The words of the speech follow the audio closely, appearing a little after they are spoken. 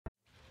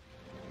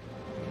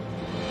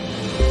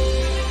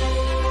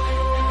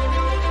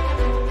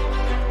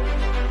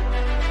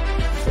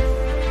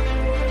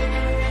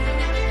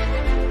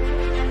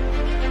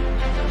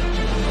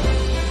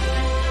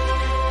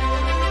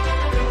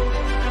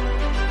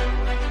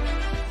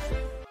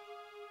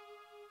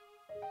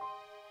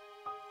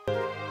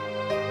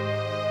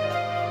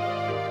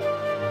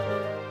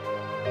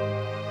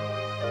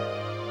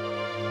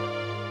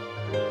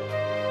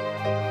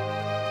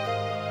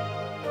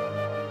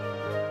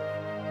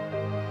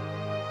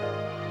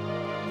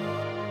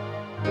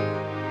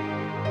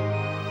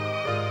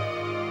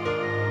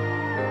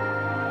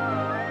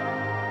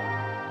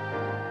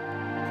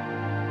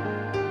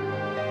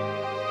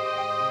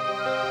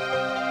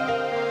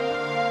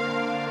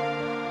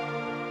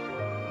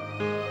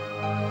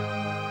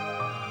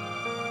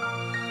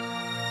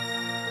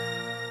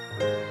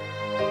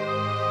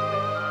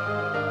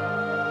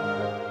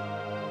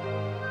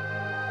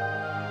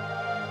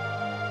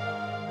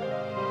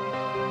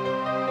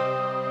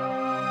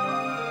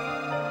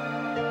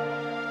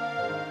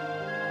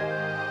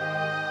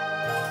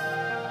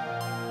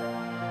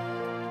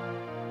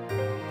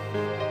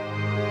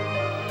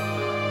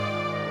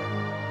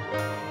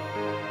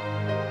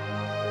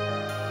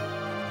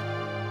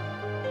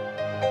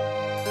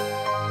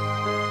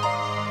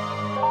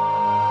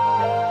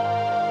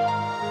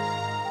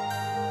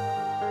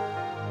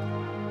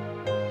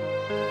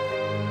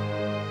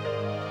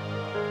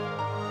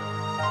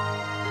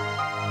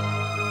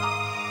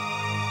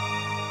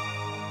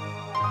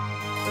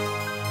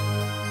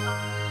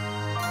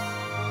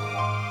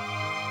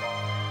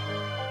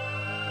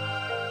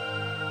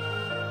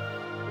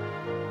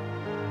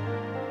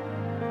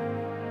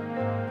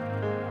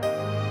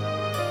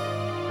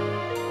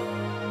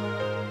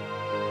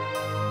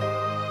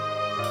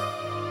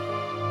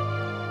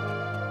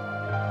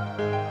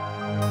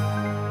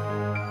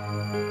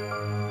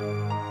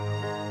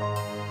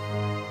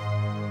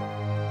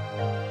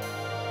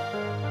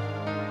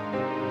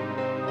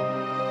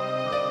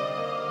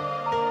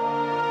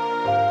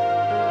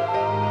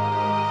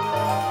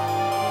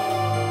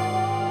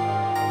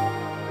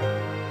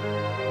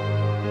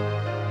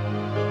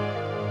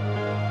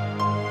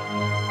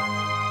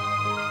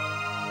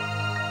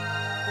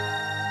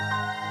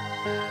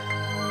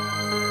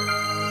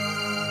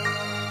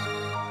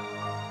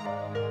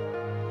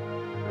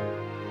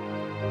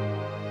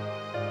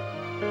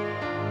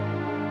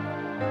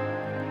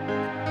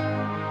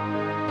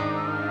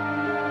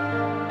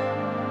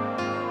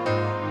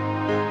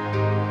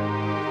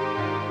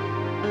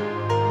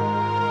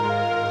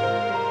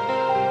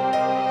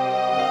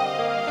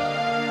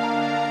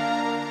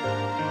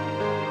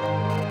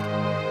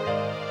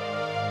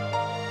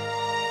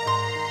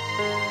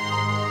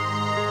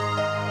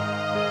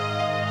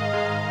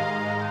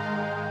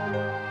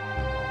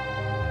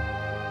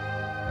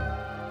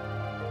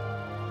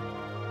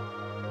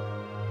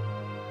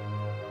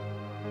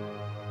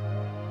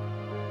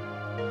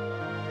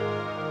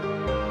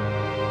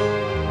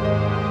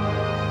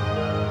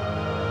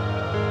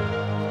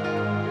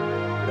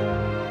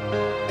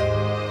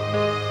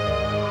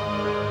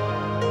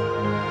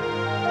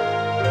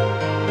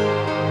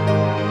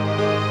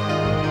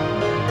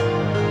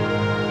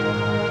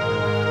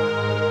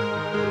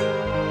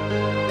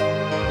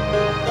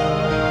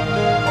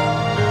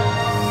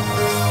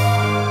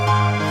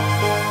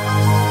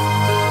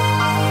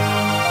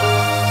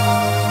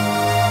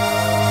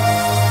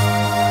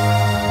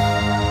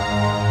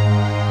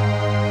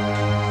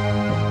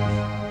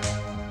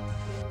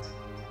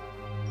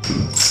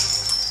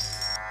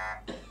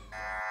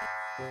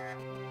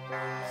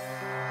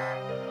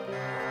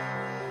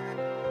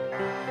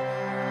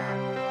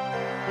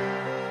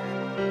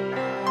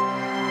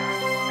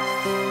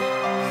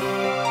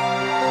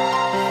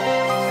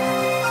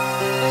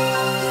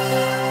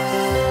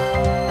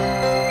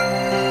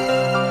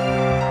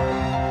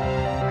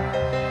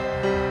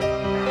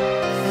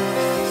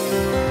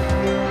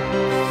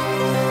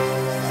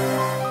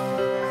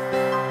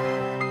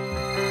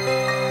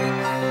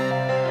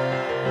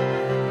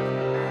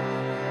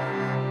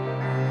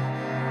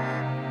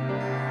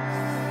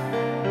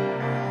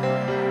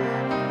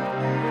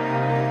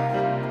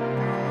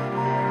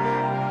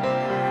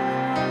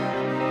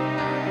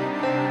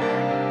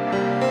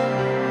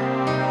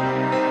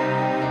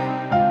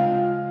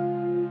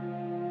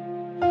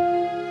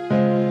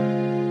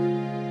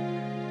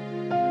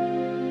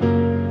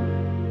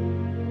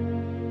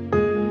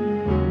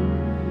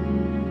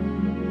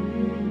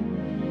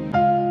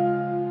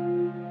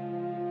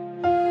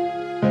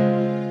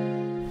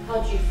How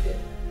do you feel?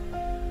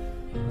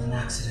 An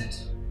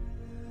accident.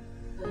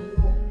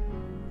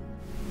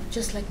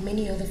 Just like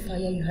many other fire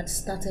you had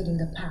started in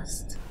the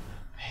past.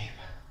 Babe.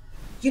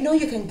 You know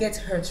you can get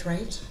hurt,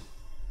 right?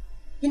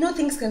 You know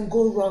things can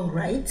go wrong,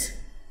 right?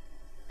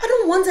 I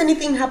don't want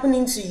anything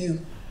happening to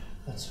you.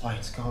 That's why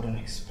it's called an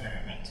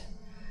experiment.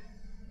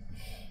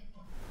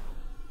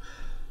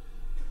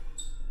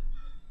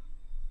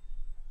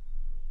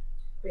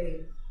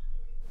 Babe,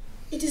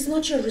 it is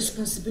not your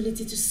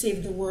responsibility to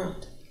save the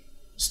world.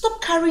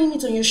 Stop carrying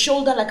it on your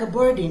shoulder like a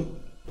burden.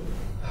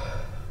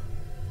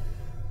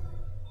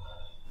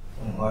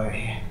 Don't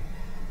worry.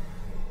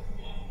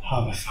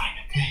 I'll be fine,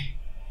 okay?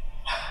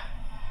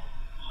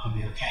 I'll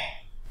be okay.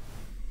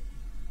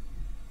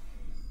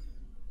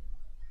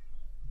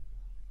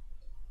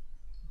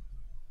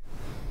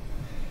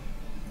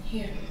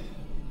 Here.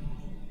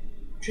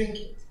 Drink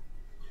it.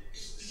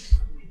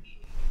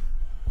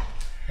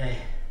 Hey.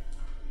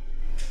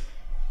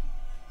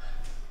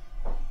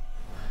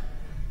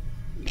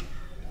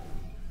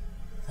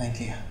 Thank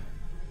you.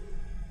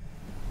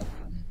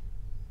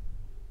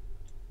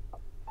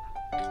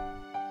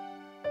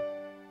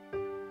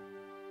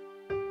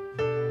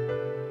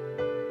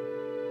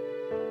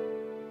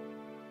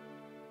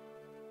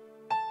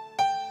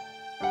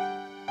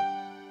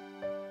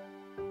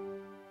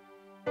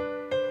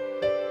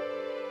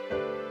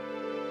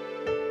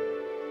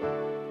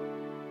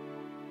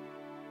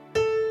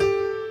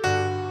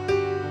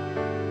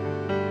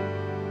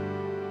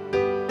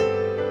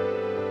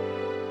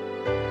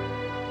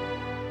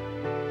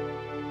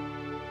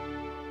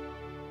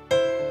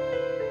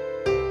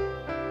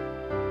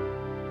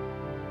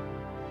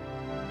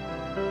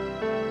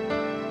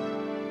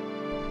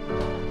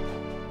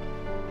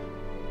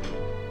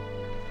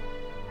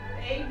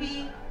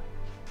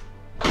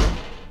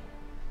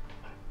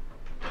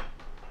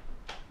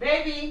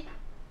 Baby,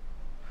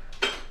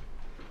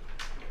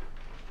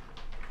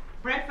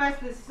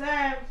 breakfast is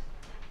served.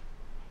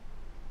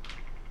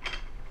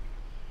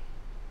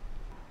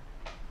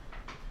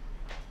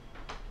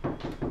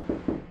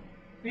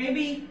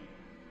 Baby,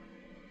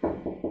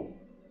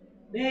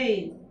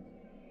 babe.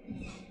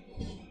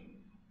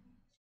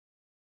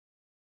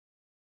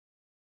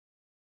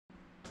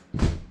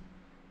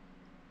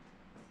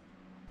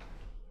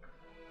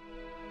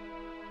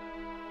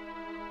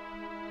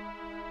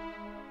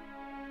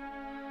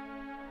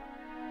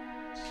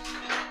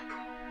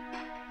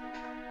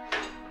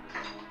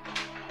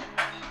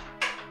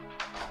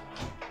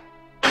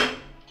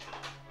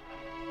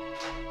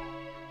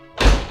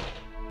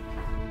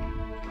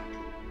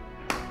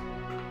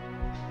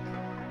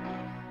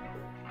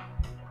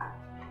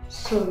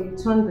 So you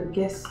turned the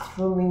guest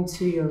room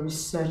into your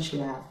research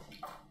lab.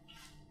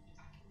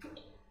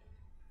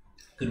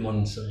 Good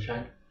morning,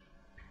 sunshine.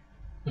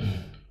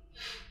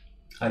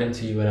 I didn't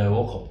see you when I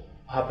woke up.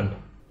 What happened?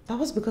 That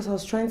was because I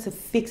was trying to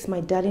fix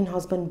my darling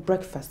husband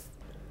breakfast.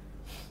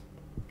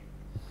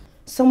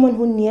 Someone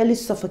who nearly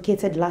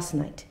suffocated last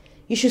night.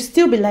 You should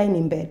still be lying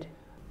in bed.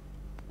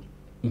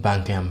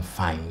 Banky, I'm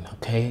fine,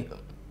 okay?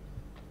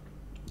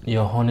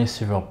 Your honey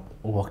syrup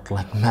worked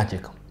like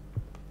magic.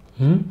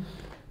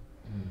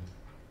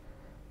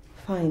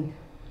 Fine.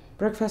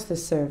 Breakfast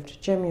is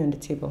served. Join me on the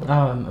table. Oh,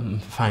 I'm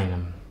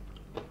fine.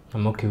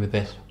 I'm okay with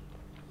this.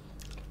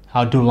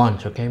 I'll do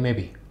lunch, okay?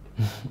 Maybe.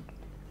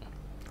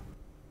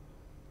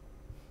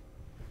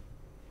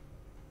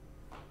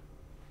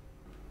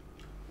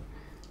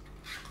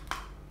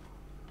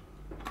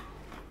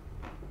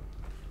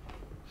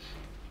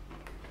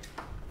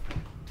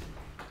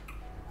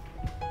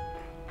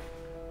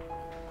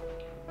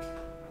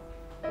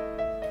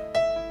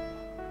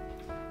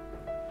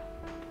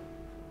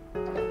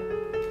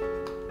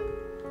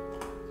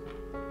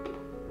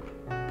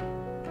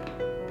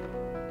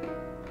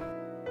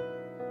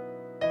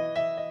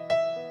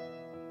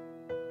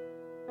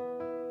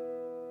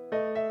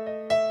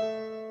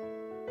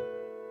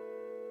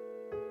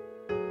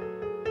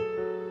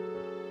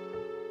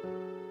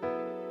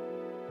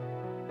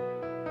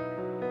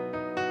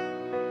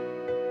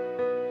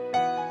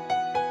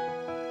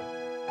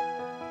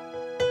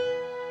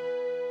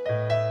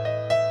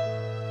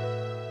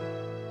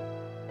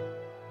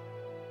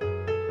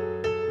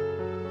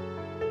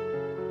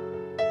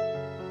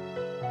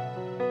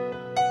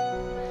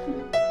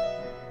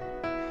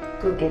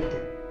 go get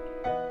them.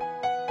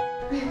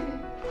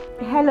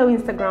 Hello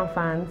Instagram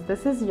fans,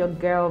 this is your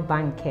girl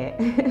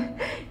Banke,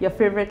 your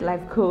favorite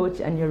life coach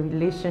and your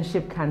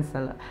relationship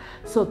counselor.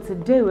 So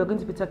today we're going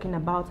to be talking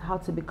about how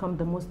to become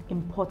the most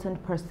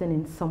important person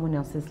in someone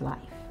else's life.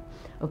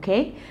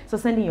 Okay, so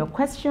send in your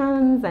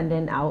questions and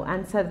then I'll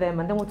answer them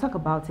and then we'll talk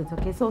about it.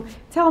 Okay, so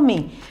tell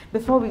me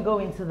before we go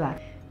into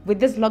that, with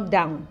this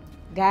lockdown,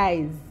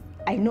 guys,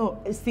 I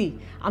know, see,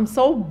 I'm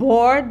so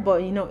bored,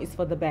 but you know, it's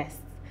for the best.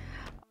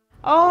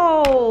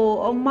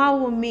 Oh,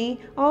 Omawumi.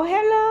 Oh,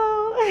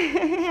 hello.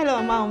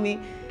 Hello,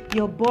 Omawumi.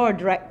 You're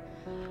bored, right?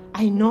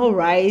 I know,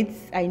 right?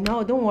 I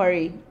know. Don't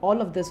worry. All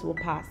of this will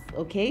pass,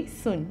 okay?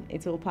 Soon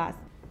it will pass.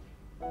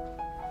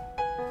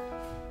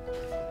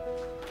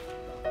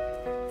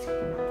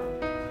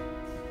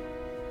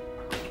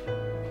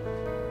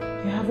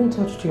 You haven't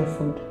touched your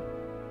food.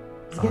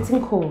 It's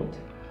getting cold.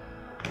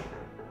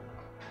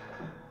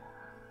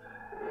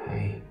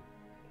 Hey.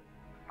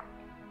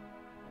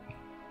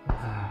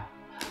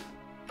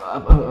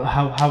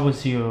 How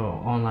was your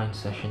online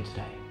session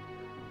today?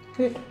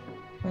 Good.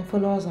 My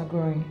followers are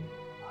growing.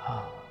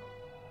 Oh,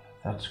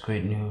 that's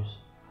great news.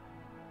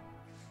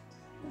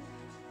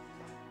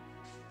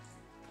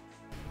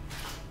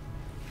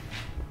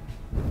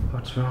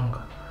 What's wrong?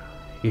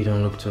 You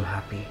don't look too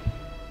happy.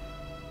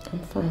 I'm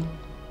fine.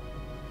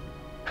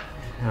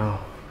 No.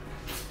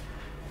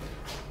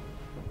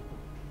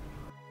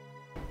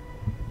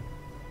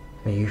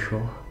 Are you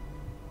sure?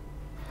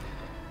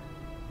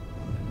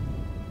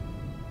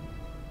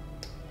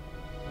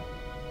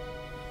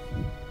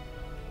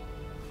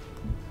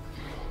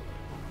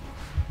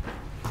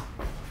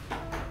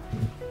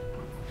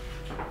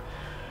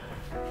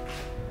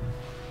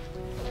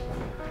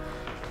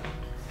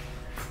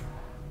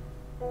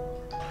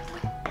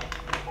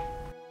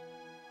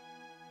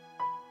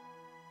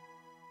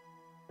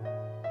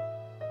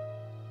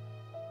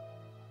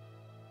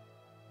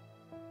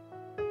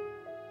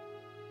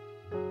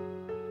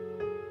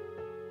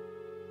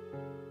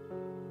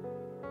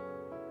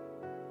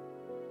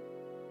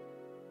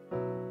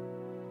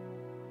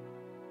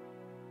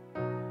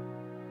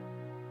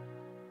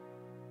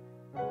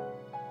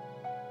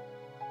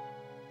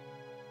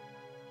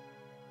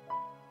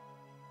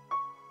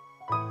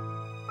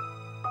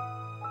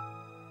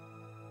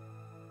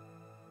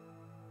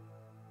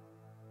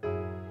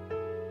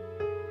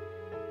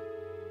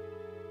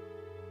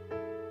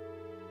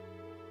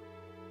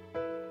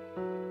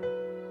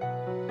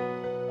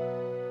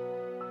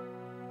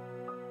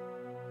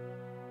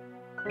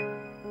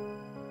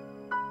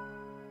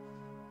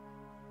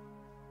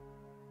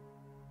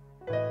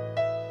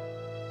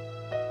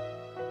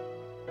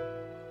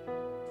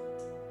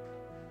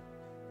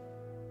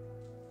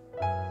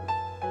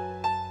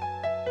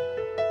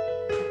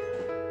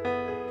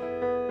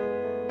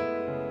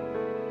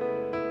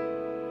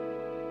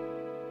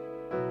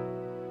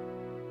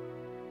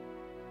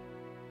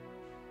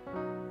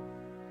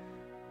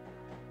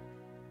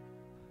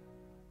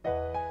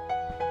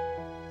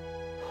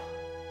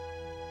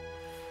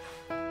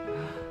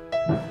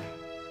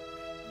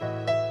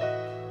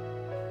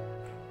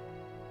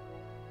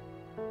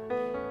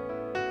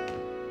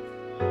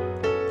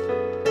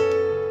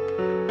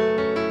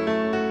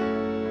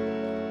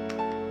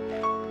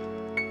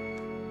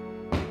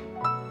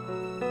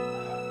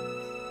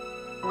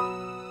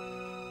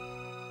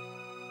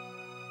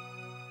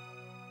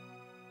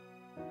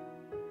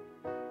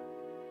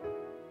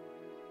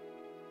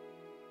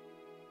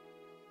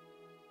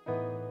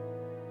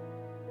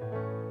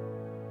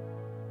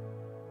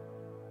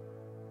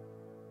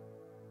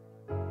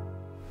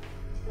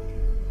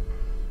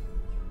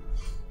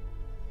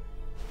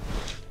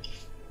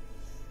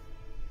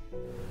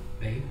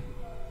 Babe?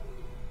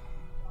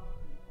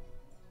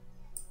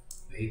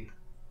 Babe?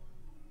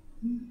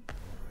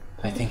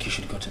 I think you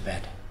should go to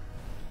bed.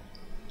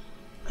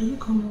 Are you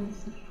coming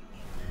with me?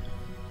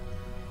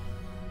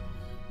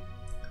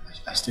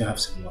 I still have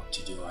some work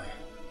to do.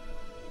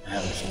 I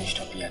haven't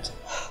finished up yet.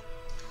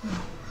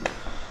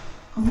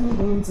 I'm not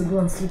going to go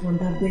and sleep on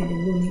that bed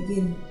alone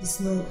again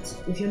this night.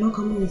 If you're not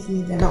coming with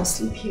me, then I'll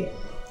sleep here.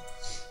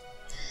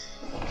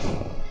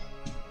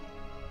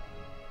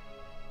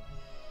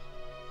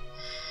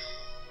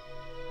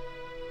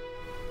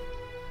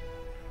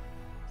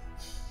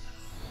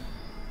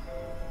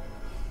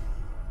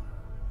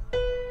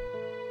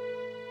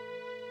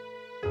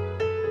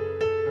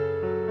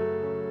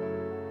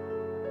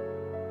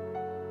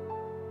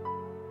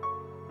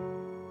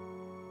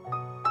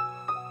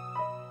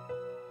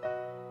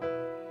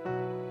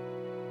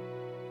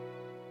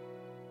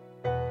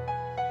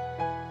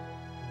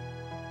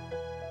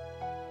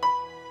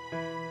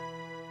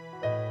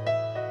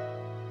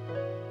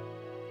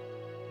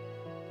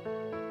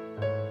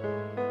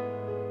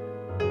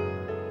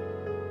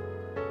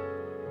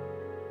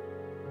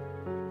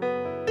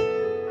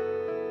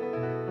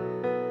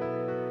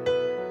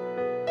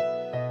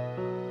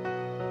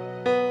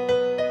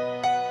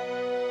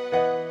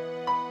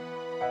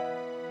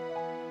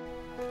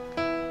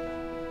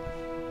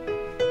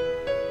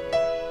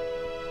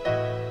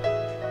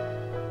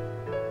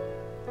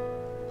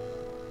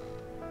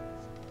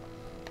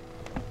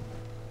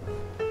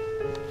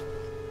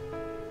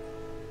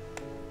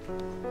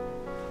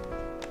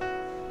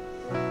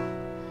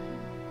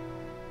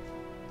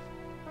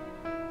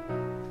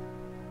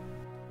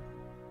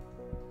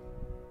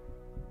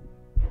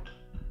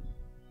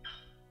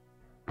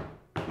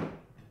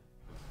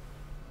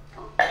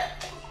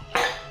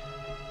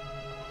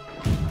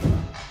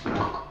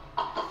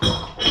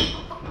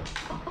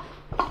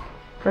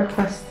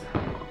 Breakfast.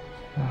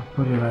 I'll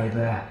put it right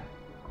there.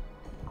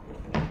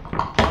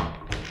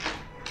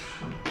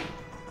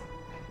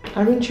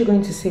 Aren't you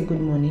going to say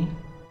good morning?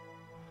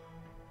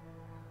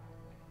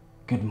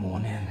 Good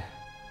morning.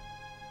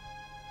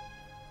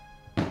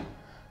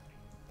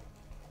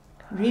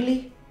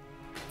 Really?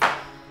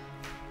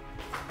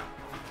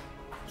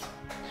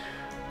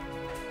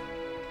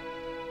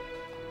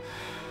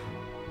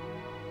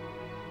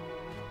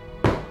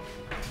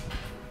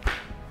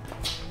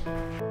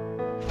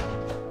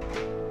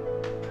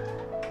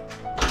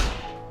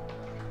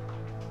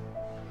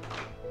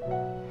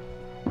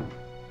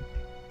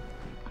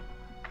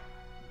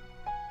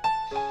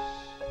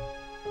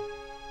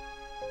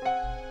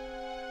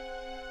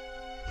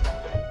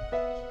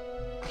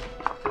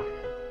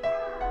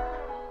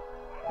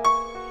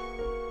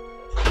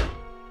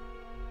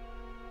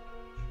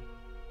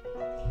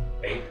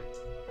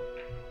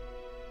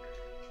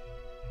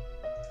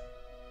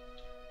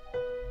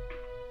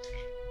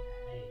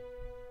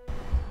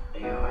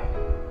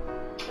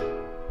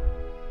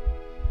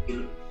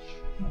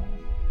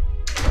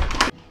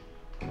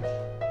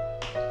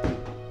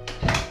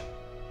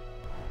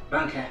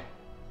 Banker.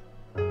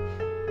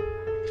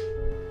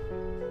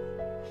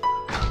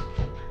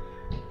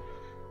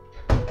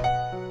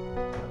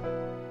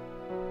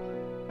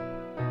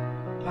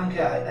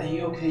 Banker, are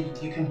you okay?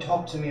 You can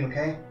talk to me,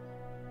 okay?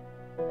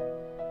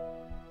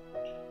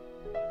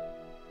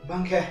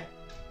 Banker.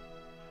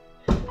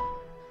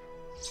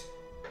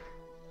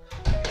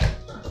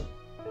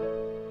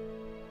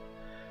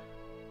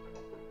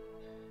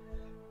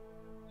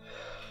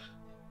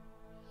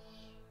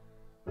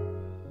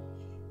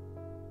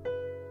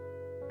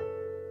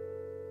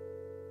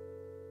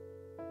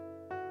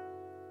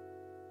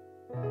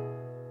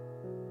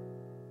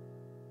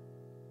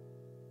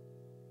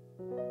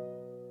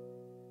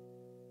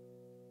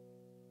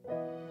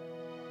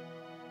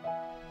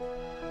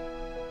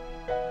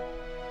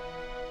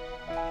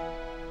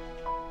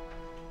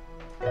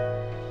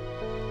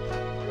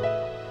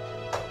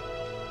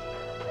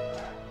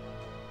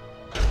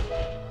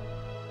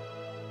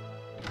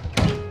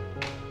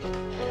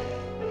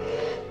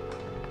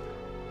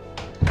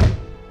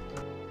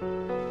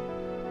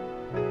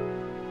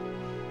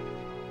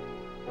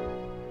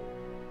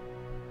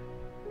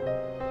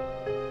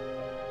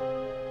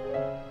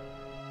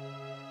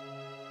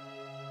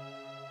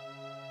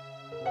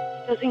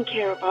 He doesn't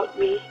care about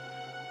me.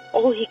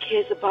 All he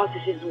cares about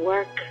is his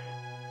work.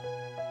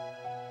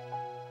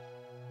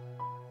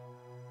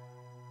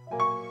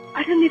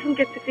 I don't even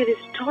get to feel his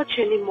touch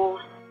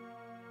anymore.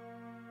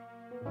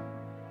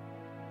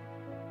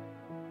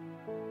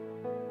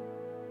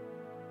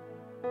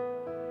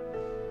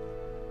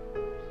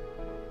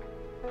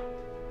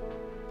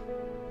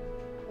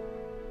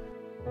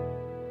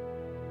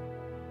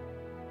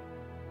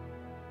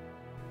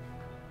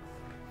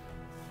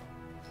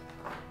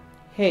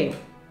 Hey.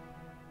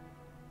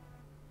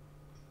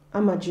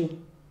 Amaju.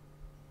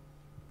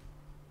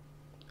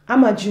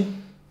 Amaju.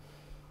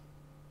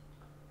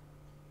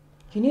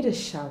 You need a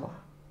shower.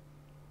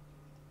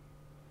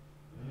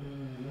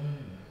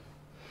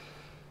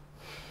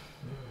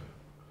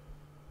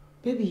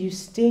 Baby, you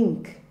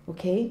stink,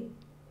 okay?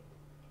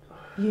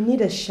 You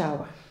need a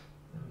shower.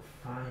 I'm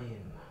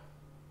fine.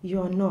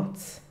 You're not.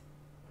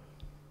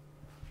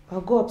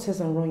 I'll go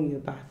upstairs and run you a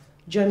bath.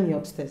 Join me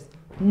upstairs.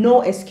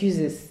 No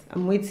excuses.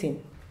 I'm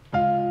waiting.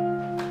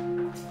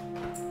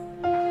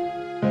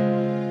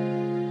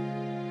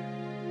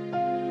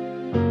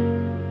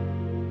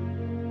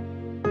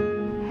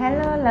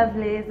 Hello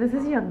lovelies, this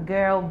is your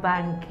girl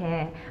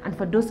Banker, and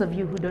for those of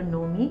you who don't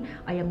know me,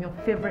 I am your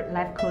favorite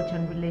life coach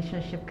and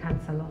relationship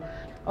counselor.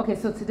 Okay,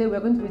 so today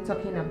we're going to be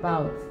talking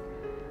about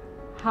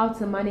how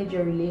to manage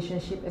your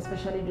relationship,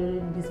 especially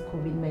during this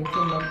COVID-19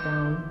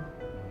 lockdown.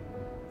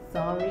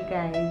 Sorry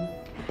guys,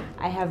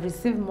 I have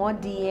received more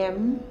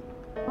DM.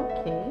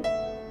 Okay.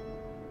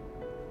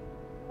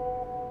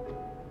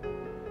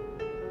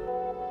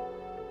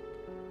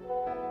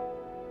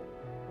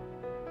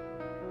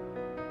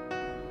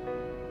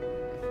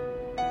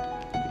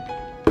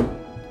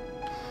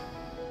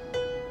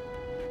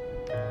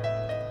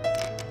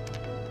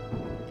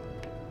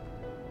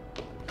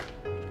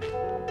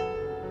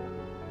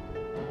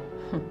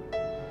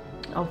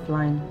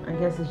 Offline. I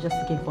guess it's just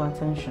looking for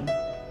attention.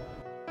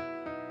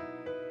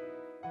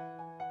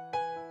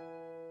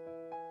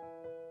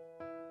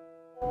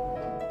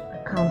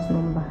 Account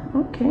number.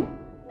 Okay.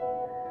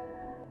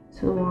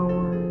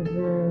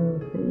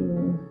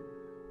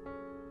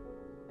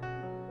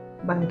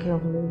 21103. Bank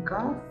of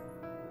Lagos.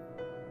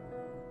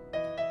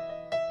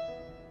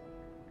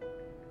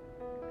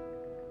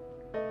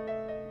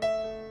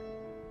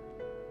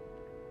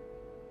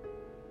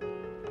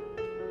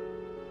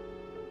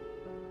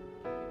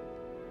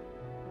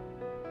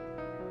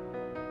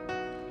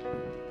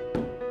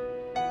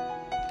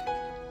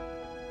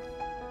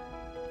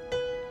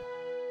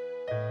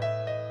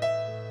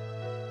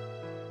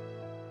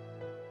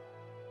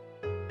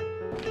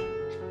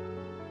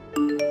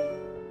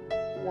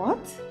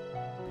 What?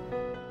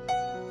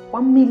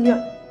 1 million?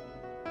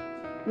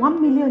 1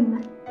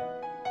 million?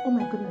 Oh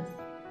my goodness.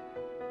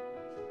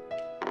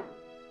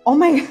 Oh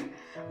my,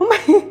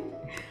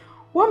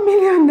 1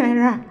 million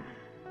naira.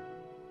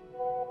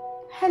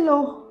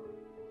 Hello.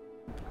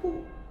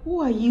 Who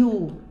are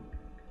you?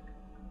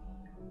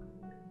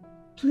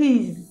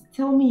 Please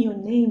tell me your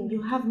name.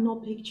 You have no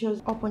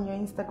pictures up on your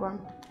Instagram.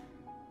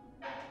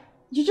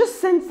 You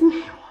just sent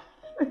me.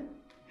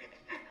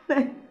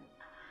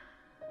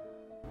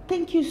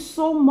 Thank you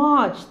so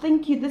much.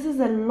 Thank you. This is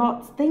a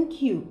lot.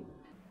 Thank you.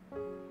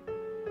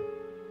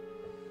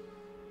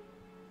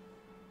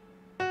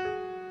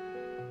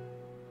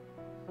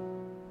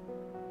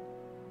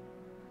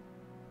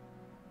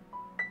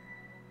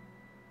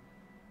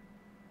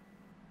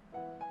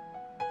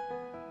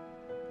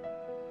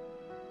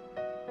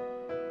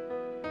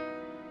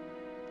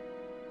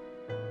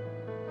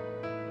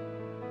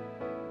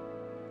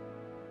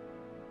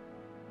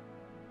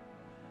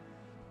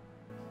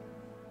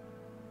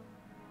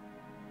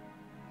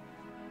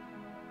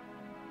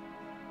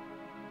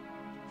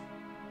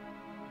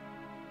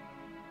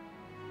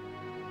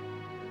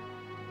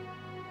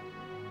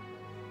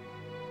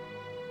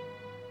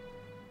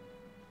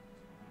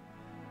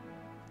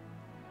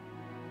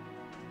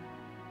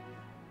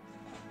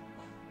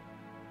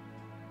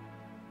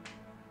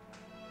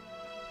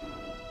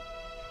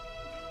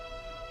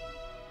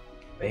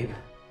 Babe?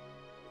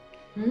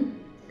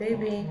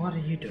 Baby. What are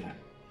you doing?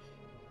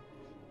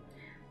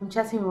 I'm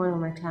chatting with one of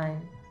my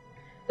clients.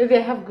 Baby, I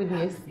have good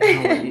news.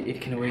 You know,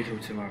 it can wait till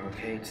tomorrow,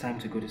 okay? It's time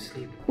to go to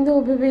sleep. No,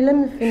 baby, let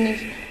me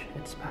finish.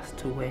 It's past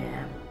 2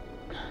 a.m.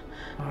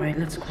 Alright,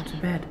 let's go to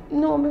bed.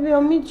 No, baby,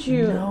 I'll meet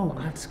you. No,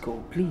 let's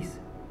go, please.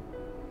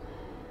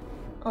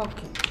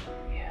 Okay.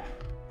 Yeah.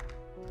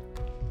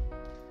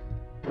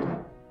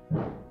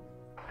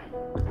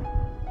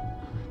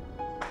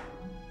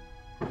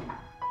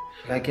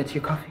 Should I get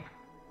you coffee?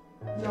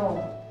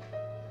 No.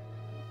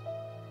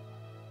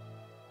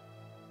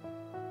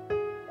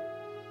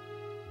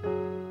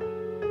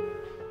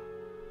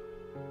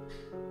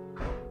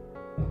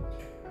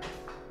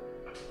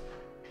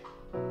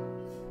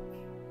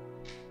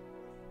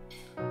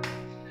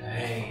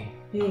 Hey.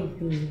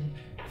 Baby.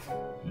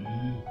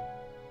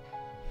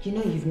 You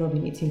know you've not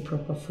been eating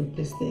proper food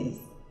these days.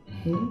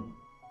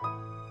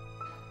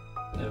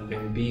 I've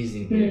been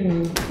busy,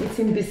 babe.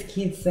 Eating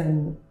biscuits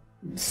and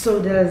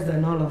sodas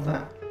and all of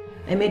that.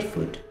 I made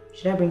food.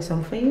 Should I bring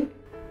some for you?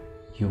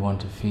 You want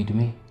to feed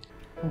me?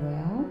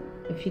 Well,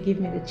 if you give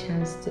me the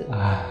chance to.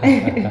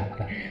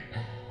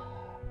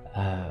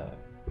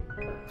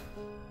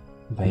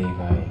 Babe,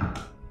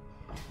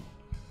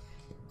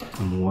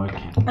 I'm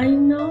working. I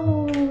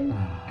know.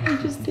 I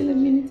just steal a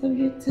minute of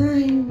your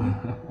time.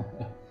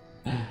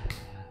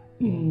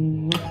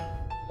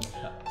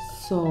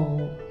 So,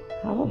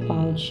 how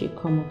about you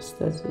come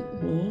upstairs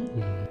with me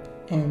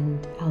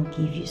and I'll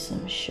give you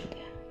some sugar?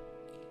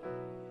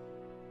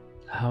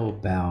 How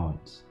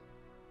about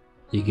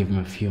you give me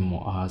a few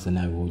more hours and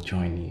I will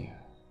join you?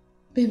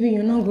 Baby,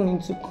 you're not going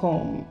to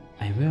come.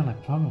 I will, I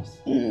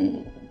promise.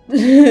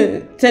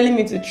 Telling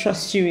me to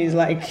trust you is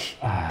like,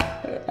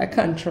 I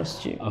can't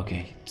trust you.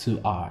 Okay,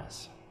 2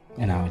 hours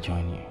and I will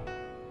join you.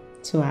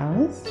 2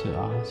 hours? 2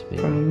 hours,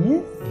 baby.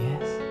 Promise?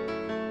 Yes.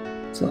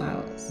 2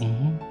 hours.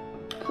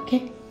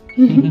 Okay.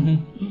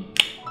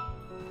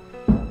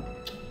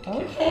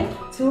 Okay,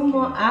 2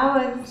 more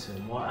hours.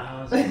 2 more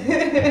hours.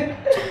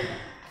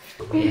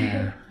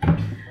 Yeah.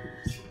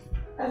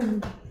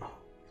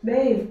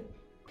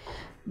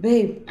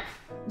 Babe,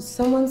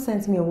 someone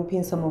sent me a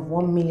whooping sum of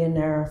 1 million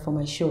naira for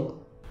my show.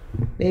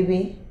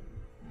 Babe.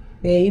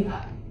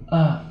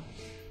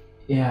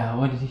 Yeah,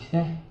 what did he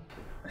say?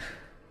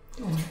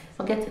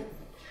 Forget it.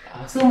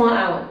 2 more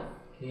hours.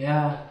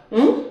 Yeah.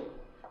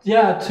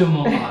 Yeah, 2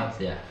 more hours,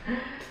 yeah.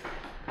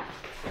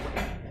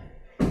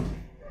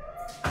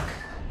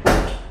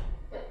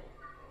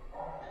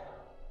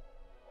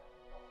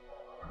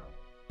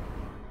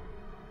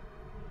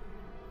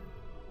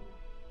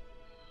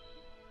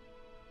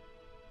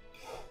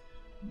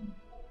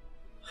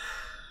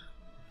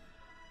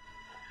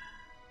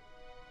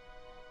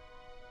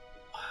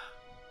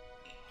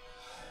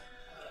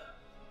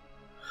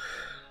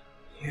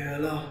 Yeah,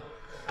 hello.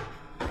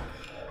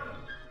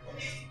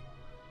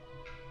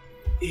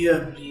 Yeah,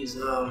 please,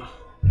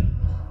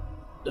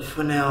 the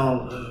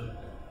Fresnel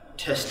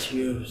test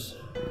tubes.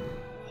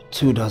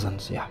 2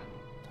 dozens, yeah.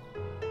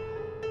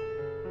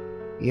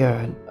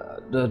 Yeah,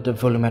 the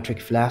volumetric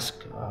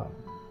flask,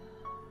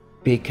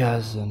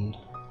 beakers and...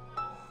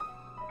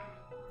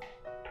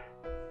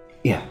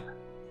 Yeah.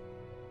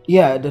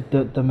 Yeah,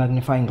 the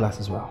magnifying glass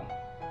as well.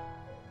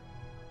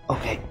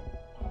 Okay.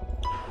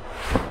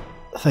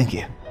 Thank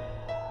you.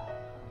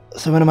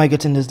 So when am I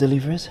getting these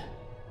deliveries?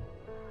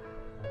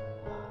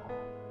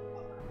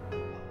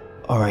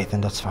 Alright,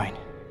 then that's fine.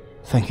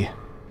 Thank you.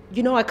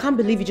 You know, I can't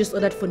believe you just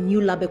ordered for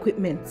new lab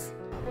equipment.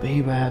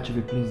 Babe, I had to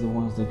replace the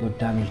ones that got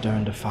damaged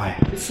during the fire.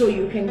 So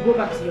you can go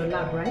back to your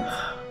lab, right?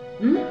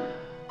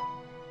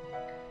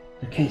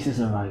 The cases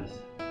arise.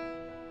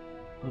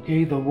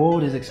 Okay, the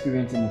world is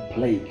experiencing a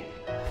plague.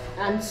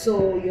 And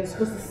so you're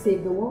supposed to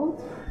save the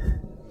world?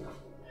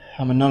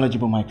 I'm a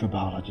knowledgeable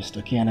microbiologist,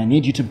 okay, and I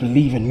need you to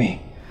believe in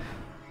me.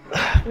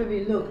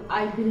 Baby, look,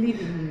 I believe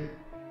in you.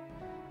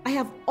 I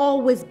have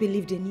always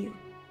believed in you.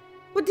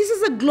 But this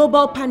is a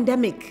global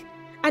pandemic,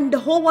 and the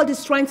whole world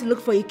is trying to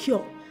look for a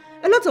cure.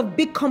 A lot of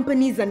big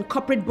companies and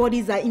corporate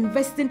bodies are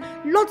investing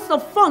lots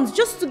of funds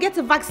just to get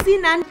a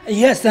vaccine and...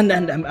 Yes, and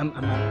I'm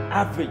an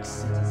average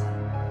citizen,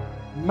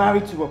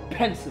 married to a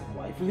pensive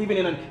wife, living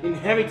in an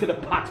inherited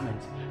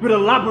apartment with a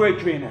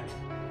laboratory in it.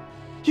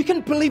 You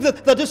can't believe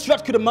that this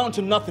threat could amount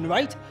to nothing,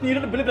 right? You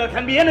don't believe that it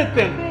can be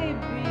anything.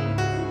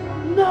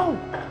 Baby. No!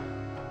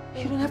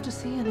 You don't have to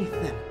say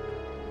anything.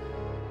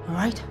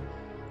 Alright?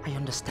 I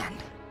understand.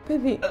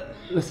 Baby.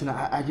 Listen,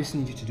 I just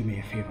need you to do me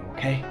a favor,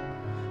 okay?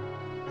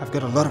 I've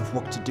got a lot of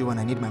work to do and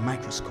I need my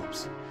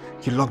microscopes.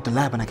 You lock the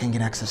lab and I can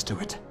get access to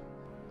it.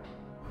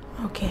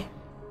 Okay.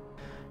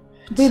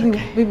 It's Baby,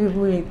 okay. baby,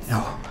 wait.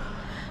 No.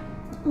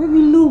 Baby,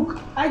 look.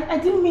 I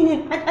didn't mean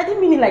it. I didn't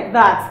mean it like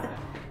that.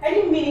 I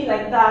didn't mean it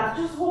like that.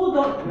 Just hold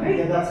on.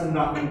 Yeah, that's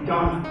enough. I'm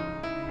done.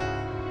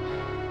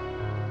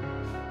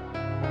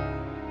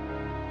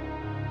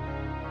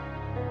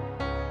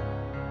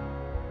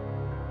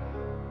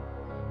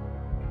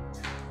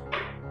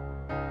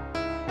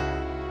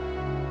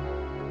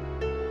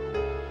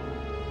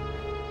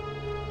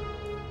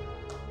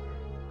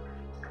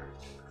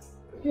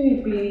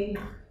 Baby.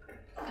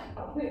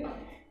 Wait.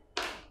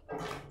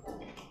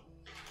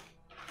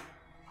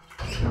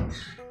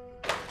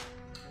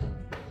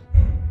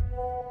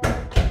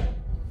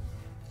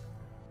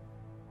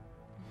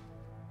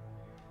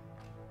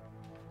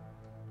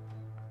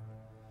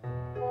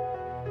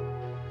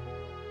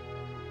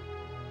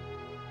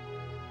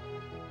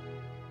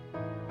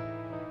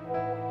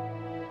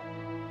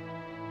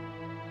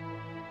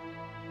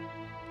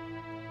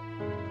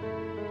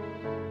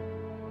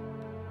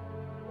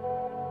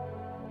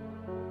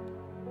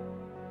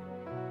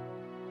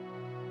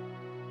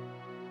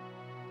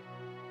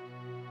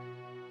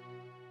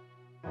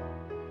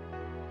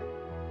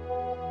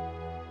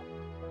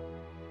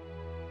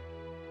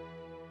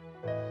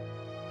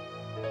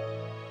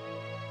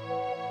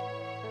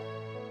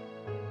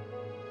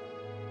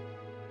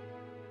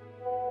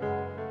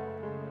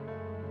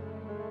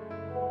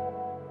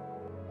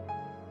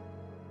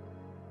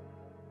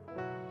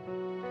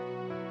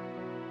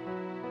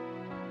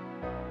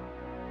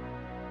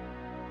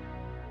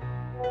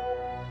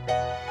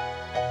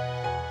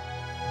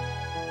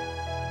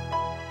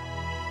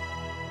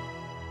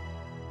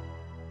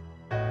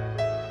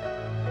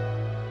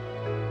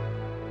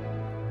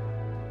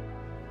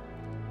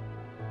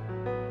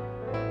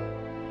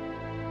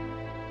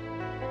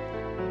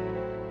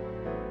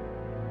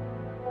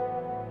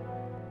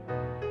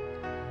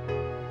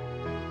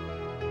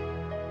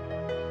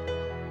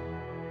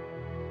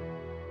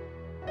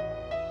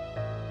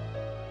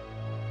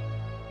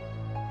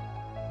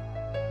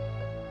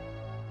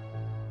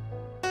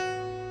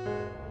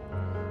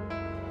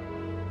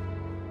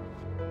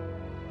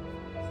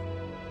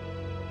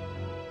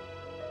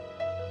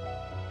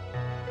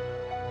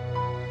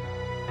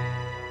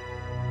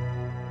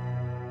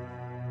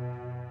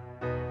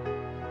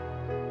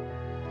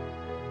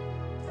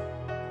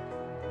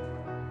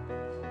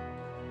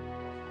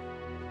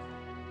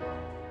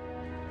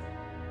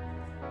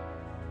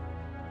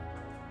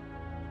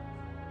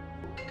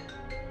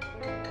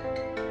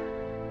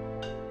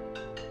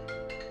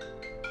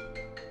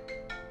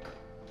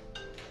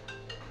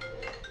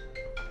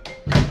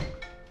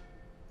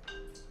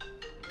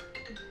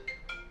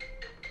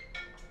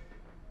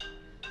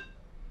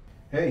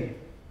 Hey.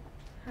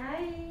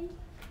 Hi.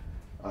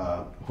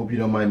 Hope you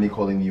don't mind me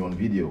calling you on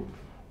video.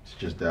 It's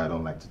just that I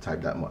don't like to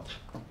type that much.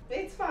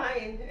 It's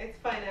fine. It's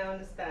fine. I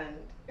understand.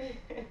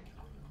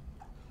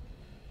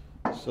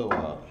 So,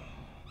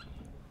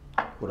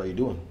 what are you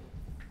doing?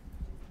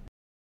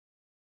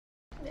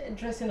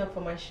 Dressing up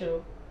for my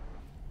show.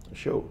 A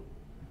show?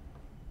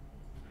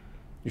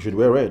 You should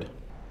wear red.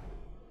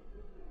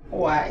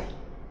 Why?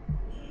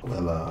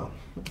 Well,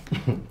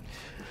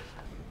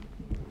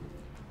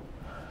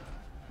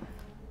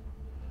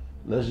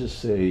 let's just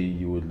say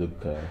you would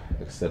look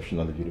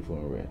exceptionally beautiful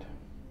in red.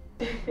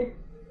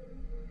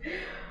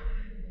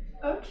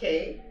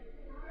 Okay.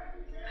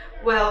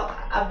 Well,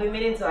 I've been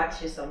meaning to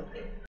ask you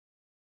something.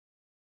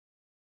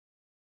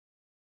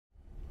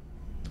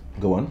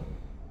 Go on.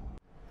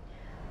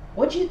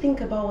 What do you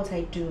think about what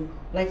I do?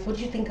 Like, what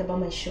do you think about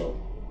my show?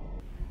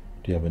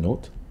 Do you have a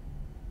note?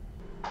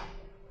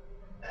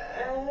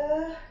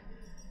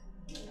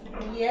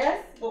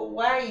 Yes, but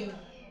why?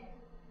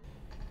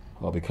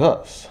 Well,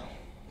 because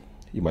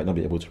you might not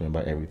be able to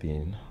remember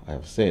everything I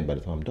have said by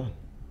the time I'm done.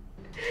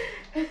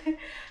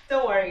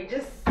 Don't worry,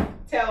 just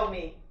tell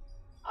me.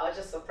 I'll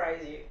just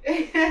surprise you.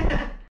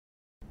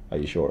 Are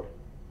you sure?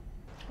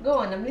 Go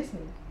on, I'm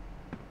listening.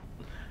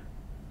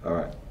 All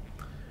right.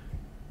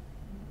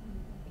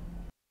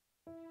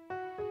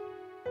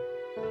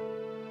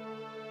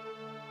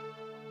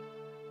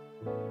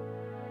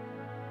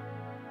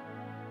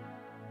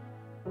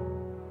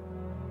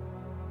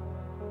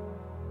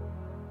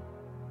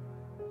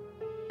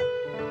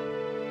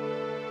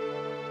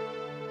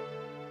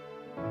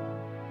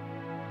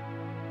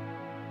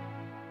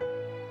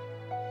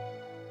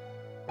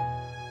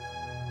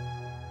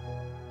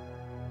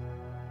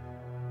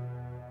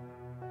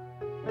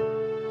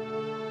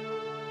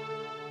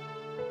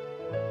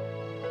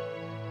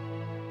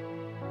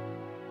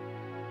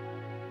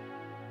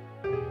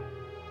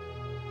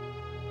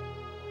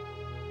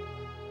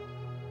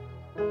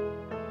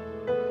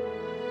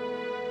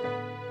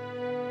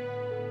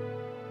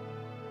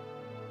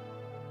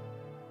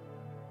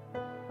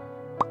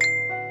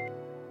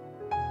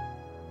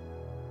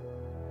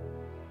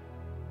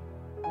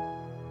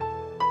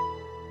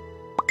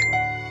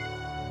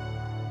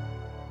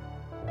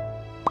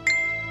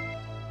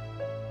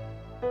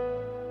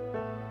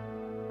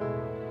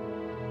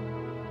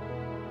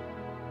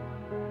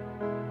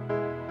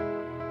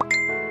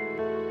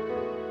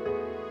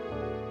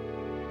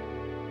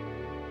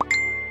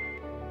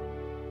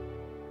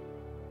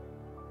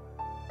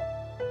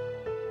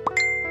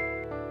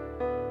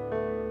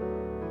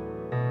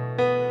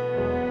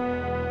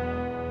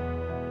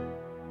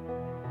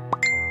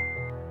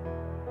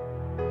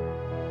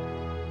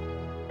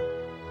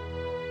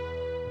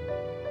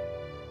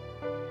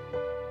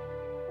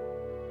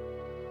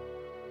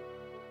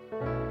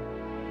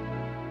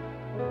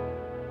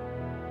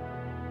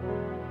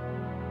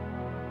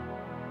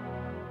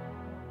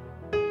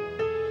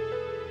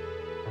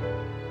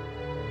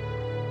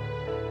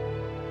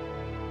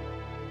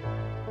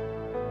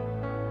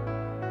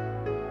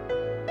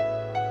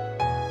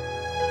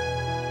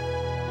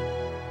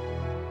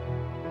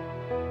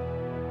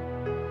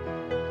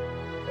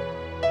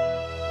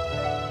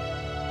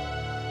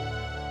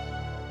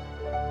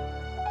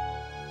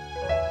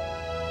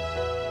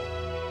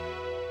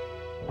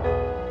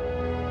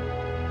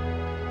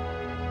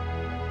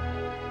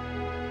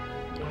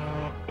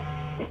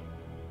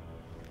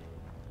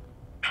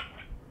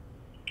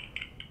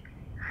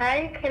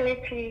 Hi,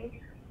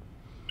 Kelechi.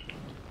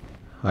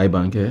 Hi,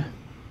 Banke.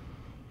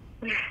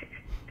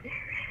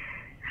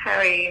 How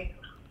are you?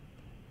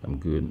 I'm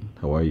good.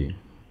 How are you?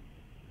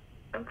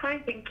 I'm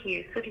fine, thank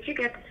you. So did you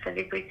get the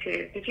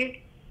celebrities? Did you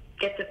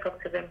get to talk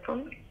to them for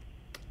me?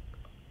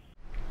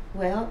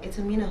 Well,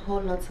 it'll mean a whole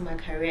lot to my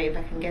career if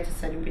I can get a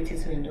celebrity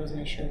to endorse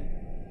my show.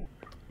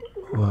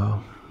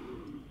 Well,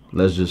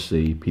 let's just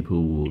say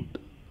people would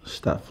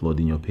start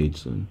flooding your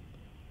page soon.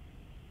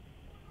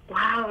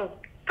 Wow,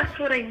 that's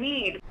what I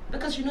need.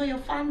 Because you know your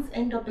fans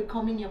end up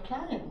becoming your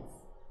clients.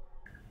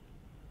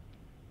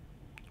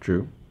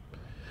 True.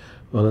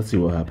 Well, let's see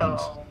what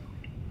happens.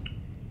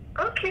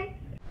 Okay.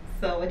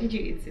 So what did you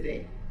eat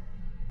today?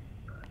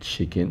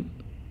 Chicken,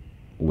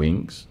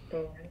 wings,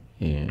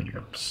 and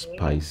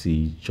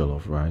spicy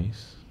jollof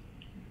rice.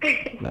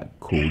 Like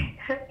cold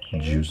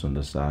juice on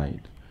the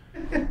side.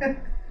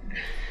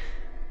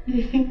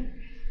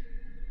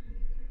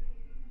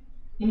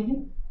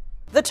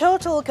 The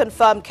total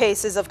confirmed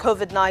cases of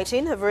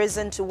COVID-19 have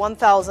risen to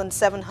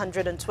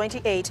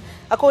 1,728,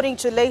 according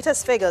to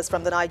latest figures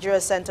from the Nigeria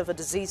Center for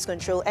Disease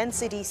Control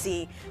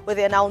 (NCDC), with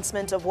the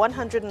announcement of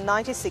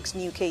 196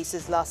 new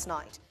cases last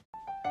night.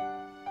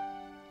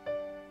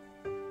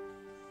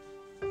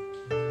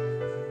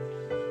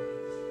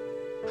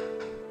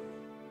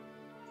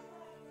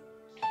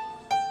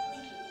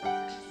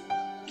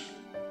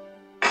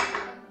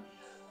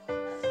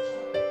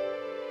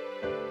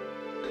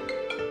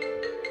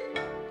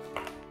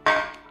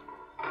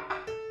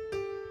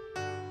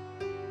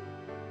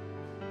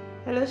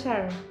 Hello,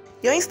 Sharon.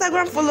 Your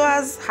Instagram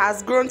followers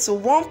has grown to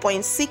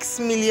 1.6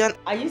 million.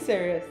 Are you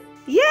serious?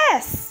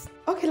 Yes!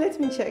 Okay, let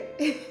me check.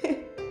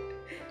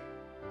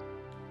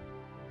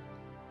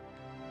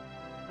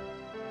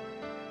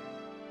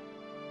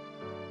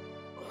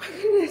 Oh my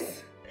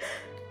goodness.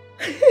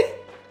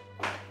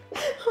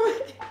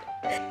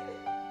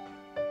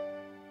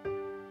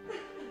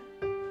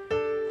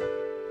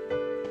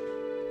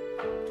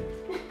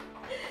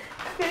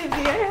 Baby, I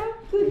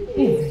have to.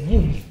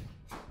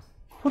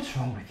 What's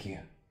wrong with you?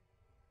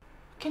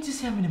 Can't you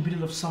see I'm in the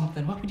middle of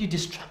something? Why would you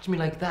distract me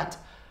like that?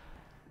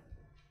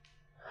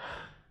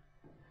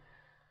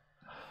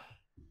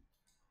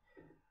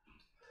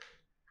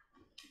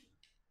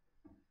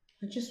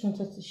 I just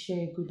wanted to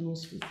share good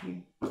news with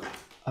you.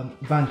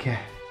 Banke.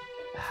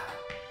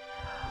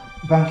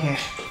 Banke.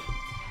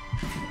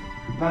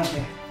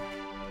 Banke.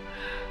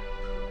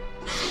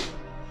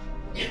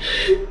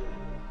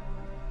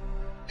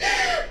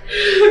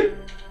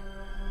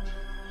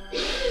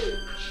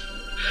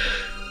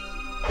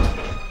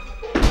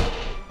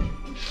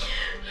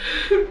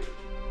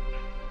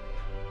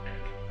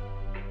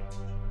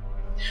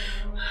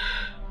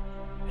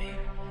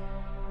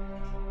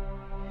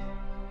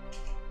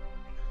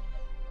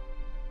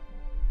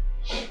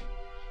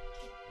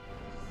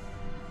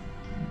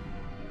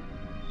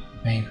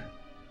 Babe,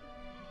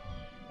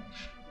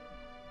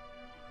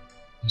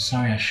 I'm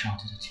sorry I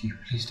shouted at you.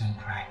 Please don't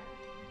cry.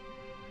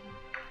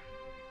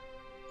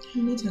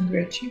 I'm not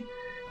angry at you.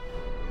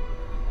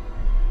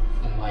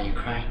 Then why are you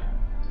crying?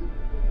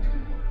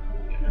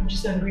 I'm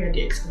just angry at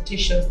the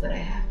expectations that I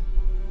have.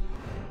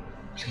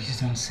 Please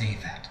don't say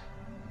that.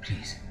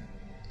 Please.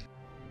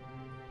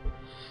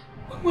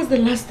 When was the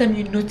last time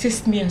you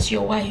noticed me as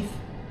your wife?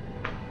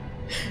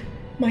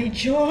 My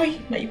joy,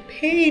 my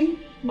pain,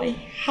 my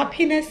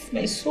happiness,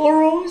 my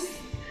sorrows,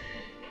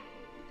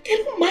 they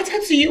don't matter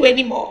to you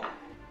anymore.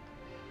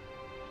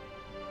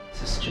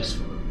 This is just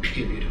for a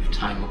period of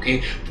time,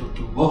 okay?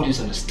 The world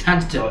is on a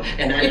standstill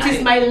and It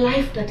is my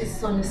life that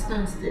is on a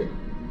standstill.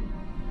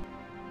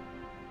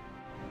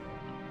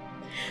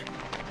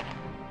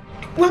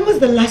 When was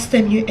the last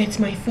time you ate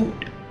my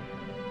food?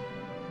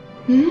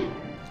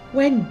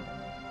 When?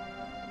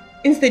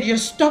 Instead, you're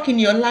stuck in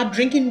your lab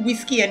drinking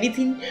whiskey and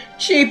eating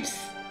chips.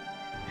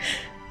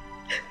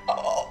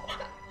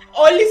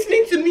 Or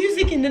listening to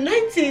music in the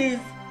 90s.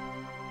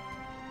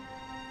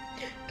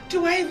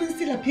 Do I even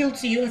still appeal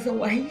to you as a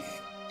wife?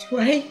 Do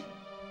I?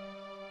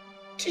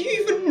 Do you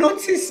even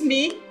notice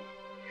me?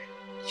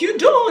 You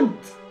don't.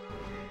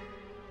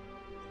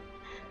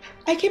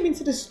 I came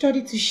into the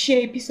study to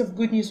share a piece of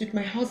good news with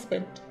my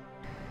husband.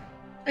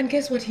 And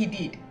guess what he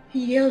did?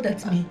 He yelled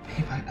at me.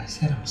 Babe, I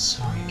said I'm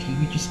sorry, okay?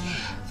 We just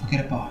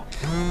forget about it.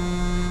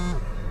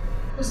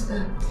 What's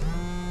that?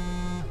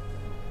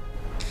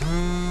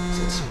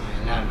 It's my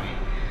alarm. I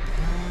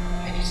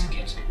need to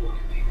get to work,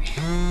 baby.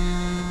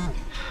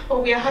 Oh,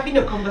 we are having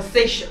a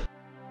conversation.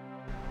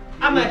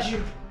 I'm at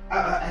you.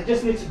 I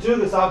just need to do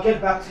this. I'll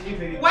get back to you,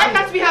 baby. Why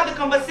can't we have the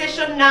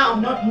conversation now?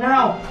 Not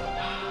now.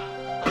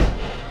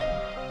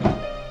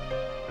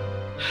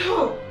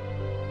 Oh,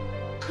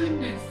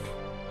 goodness.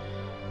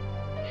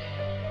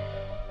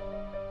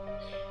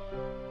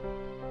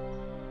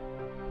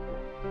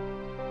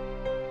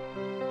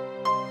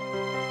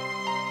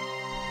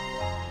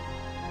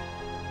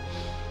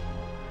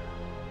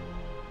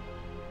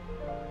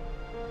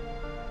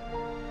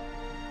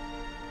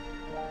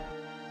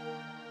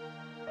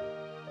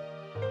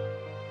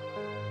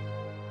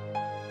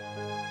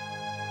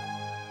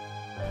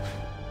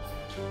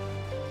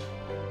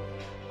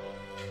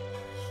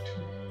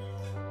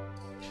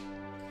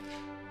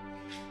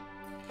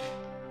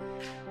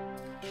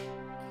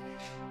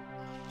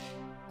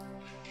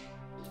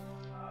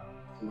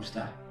 Who's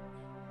that?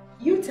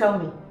 You tell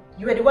me.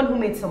 You were the one who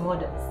made some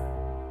orders.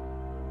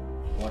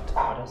 What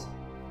orders?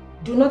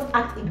 Do not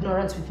act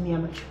ignorant with me,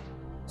 Ameh.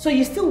 So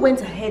you still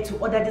went ahead to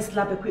order this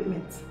lab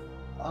equipment?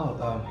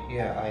 Oh,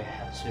 yeah, I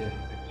had to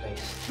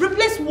replace.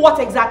 Replace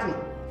what exactly?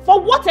 For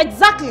what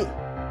exactly?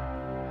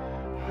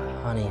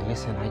 Honey,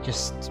 listen, I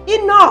just...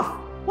 Enough!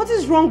 What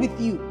is wrong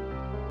with you?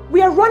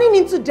 We are running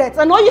into debt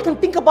and all you can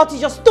think about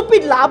is your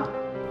stupid lab?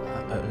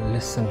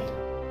 Listen,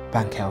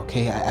 Banker,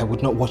 okay? I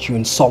would not watch you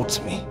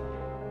insult me.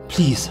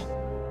 Please.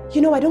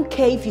 You know, I don't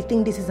care if you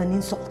think this is an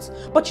insult,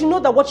 but you know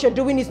that what you're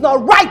doing is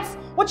not right!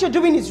 What you're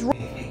doing is wrong.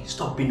 Hey,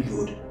 stop being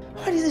rude.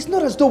 It's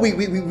not as though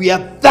we are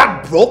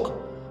that broke.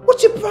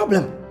 What's your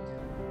problem?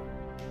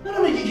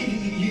 No,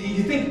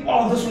 you think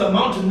all of this will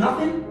amount to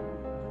nothing?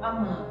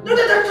 No,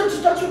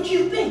 that's what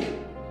you think.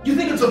 You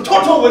think it's a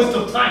total waste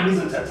of time,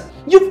 isn't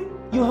it?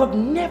 You have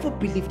never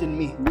believed in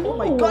me. No, oh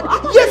my God.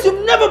 Yes,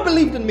 you've never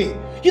believed in me.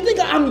 You think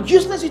I'm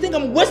useless? You think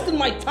I'm wasting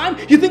my time?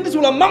 You think this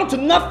will amount to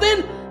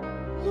nothing?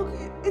 Look,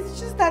 it's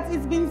just that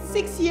it's been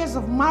 6 years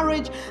of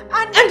marriage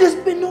and there's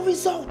been no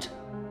result.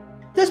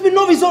 There's been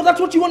no result, that's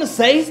what you want to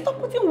say? Stop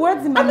putting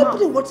words in my mouth. I'm not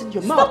putting words in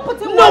your mouth. Stop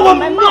putting words in my mouth.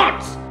 No, I'm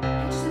not.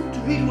 I'm just going to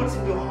read what's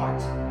in your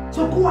heart.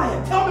 So go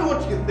ahead, tell me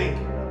what you think.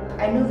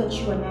 I know that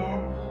you and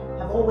I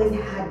have always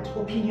had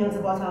opinions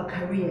about our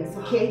careers,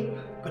 okay?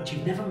 But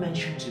you never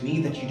mentioned to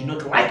me that you do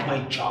not like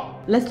my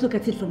job. Let's look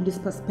at it from this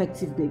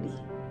perspective, baby.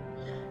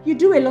 You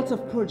do a lot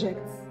of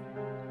projects.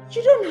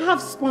 You don't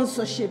have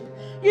sponsorship.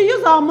 You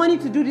use our money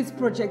to do these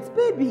projects,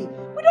 baby.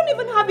 We don't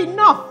even have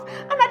enough.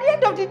 And at the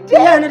end of the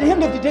day... Yeah, and at the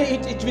end of the day,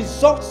 it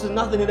results to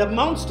nothing. It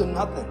amounts to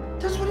nothing.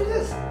 That's what it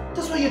is.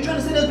 That's what you're trying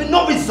to say. There's been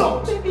no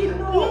result. Baby,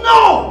 no.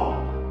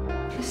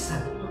 No!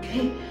 Listen,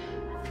 okay?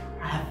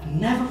 I have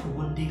never for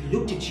one day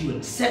looked at you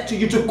and said to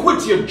you to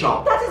quit your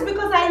job. That is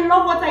because I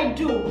love what I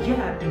do.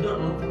 Yeah, I do not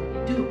love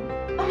what you do.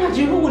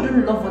 Ameh, who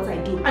wouldn't love what I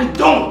do? I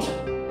don't!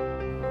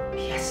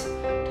 Yes,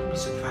 don't be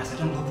surprised. I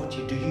don't love what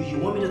you do. You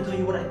want me to tell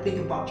you what I think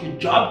about your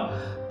job?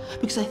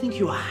 Because I think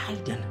you are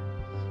hiding.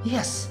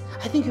 Yes,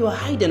 I think you are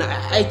hiding.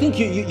 I think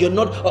you're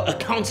not a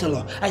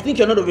counselor. I think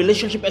you're not a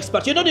relationship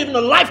expert. You're not even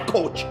a life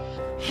coach.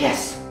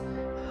 Yes,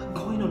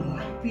 going on a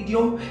live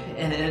video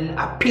and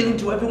appealing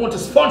to everyone to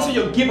sponsor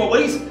your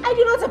giveaways. I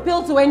do not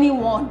appeal to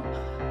anyone.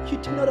 You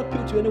do not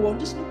appeal to anyone.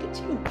 Just look at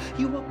you.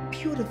 You are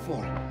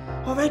beautiful.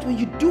 Alright, when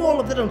you do all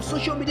of that on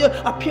social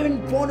media,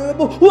 appearing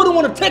vulnerable, who wouldn't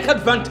want to take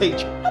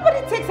advantage?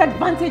 Nobody takes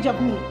advantage of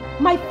me.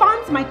 My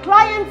fans, my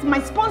clients,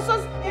 my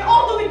sponsors, they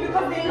all do it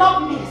because they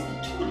love me.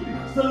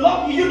 The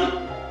love you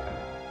know.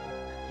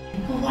 You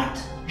know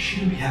what? We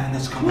shouldn't be having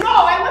this conversation.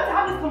 No, I want to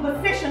have this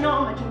conversation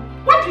now,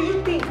 Ameh. What do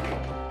you think?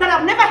 That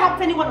I've never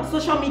helped anyone on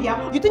social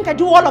media? You think I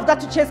do all of that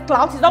to chase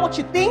clout? Is that what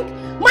you think?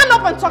 Man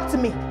up and talk to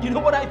me. You know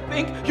what I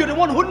think? You're the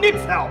one who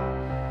needs help.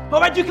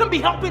 Alright, you can be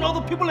helping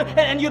other people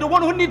and you're the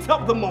one who needs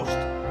help the most.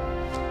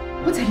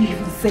 What are you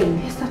even saying?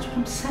 Yes, that's what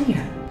I'm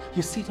saying.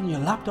 You sit on your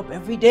laptop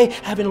every day,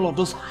 having all of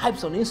those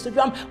hypes on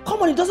Instagram.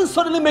 Come on, it doesn't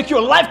suddenly make you a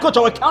life coach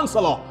or a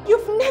counselor.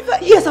 You've never...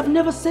 Yes, I've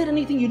never said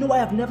anything. You know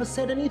why I've never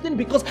said anything?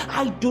 Because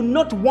I do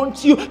not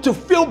want you to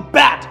feel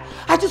bad.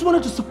 I just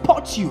wanted to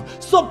support you.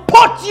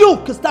 Support you!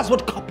 Because that's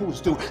what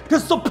couples do. They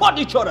support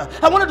each other.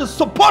 I wanted to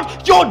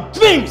support your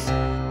dreams.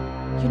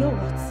 You know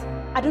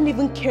what? I don't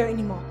even care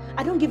anymore.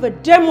 I don't give a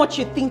damn what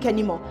you think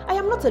anymore. I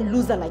am not a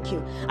loser like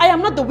you. I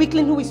am not the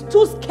weakling who is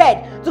too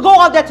scared to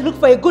go out there to look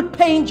for a good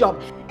paying job.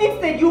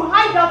 Instead, you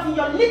hide out in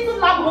your little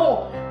lab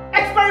hole,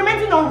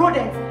 experimenting on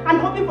rodents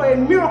and hoping for a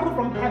miracle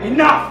from heaven.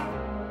 Enough!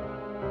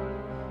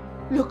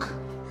 Look,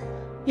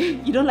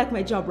 you don't like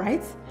my job,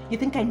 right? You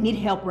think I need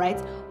help, right?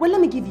 Well,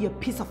 let me give you a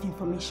piece of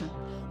information.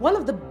 One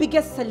of the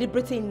biggest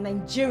celebrities in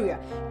Nigeria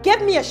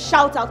gave me a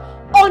shout out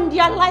on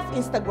their live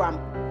Instagram.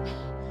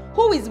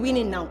 Who is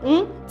winning now?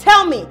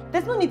 Tell me.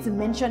 There's no need to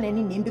mention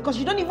any name because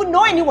you don't even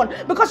know anyone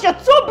because you're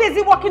too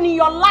busy working in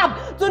your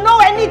lab to know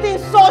anything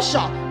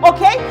social,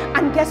 okay?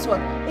 And guess what?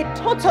 A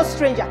total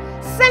stranger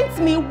sent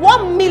me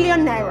 1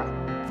 million naira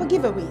for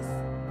giveaways.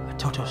 A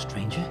total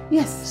stranger?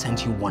 Yes.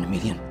 Sent you 1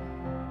 million?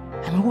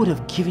 I mean, who would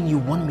have given you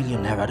 1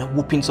 million naira? That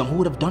whooping some, who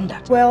would have done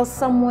that? Well,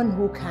 someone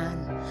who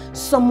can.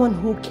 Someone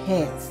who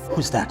cares.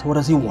 Who's that? What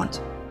does he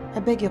want? I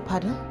beg your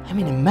pardon? I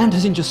mean, a man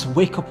doesn't just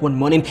wake up one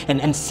morning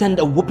and send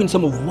a whooping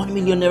sum of 1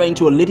 million naira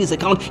into a lady's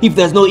account if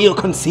there's no ill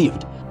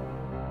conceived.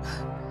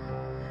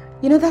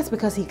 You know, that's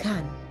because he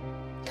can.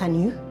 Can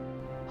you?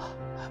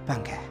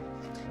 Banker,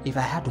 if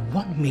I had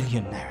 1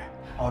 million naira,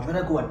 I would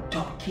rather go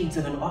adopt kids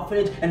in an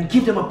orphanage and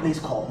give them a place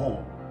called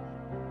home.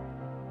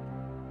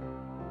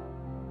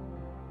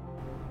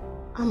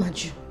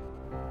 Ameh,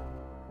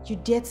 you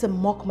dare to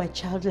mock my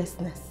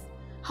childlessness.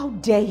 How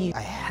dare you?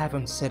 I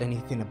haven't said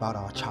anything about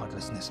our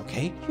childlessness,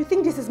 okay? You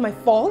think this is my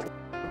fault?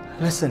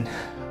 Listen,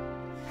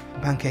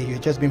 Banker, you're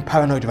just being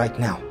paranoid right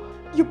now.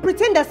 You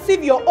pretend as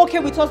if you're okay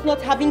with us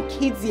not having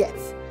kids yet.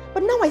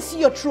 But now I see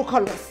your true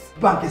colors.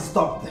 Banker,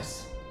 stop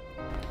this.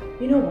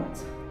 You know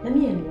what? Let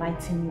me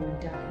enlighten you,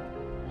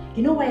 darling.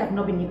 You know why I've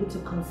not been able to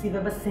conceive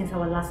ever since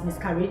our last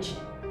miscarriage?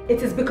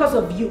 It is because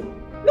of you.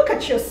 Look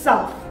at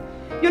yourself.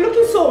 You're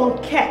looking so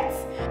unkempt.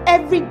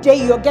 Every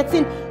day you're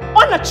getting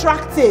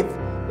unattractive.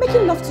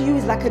 Making love to you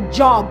is like a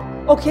job,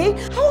 okay?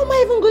 How am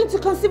I even going to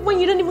conceive when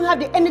you don't even have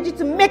the energy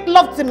to make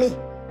love to me?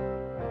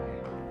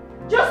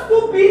 Just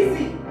too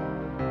busy.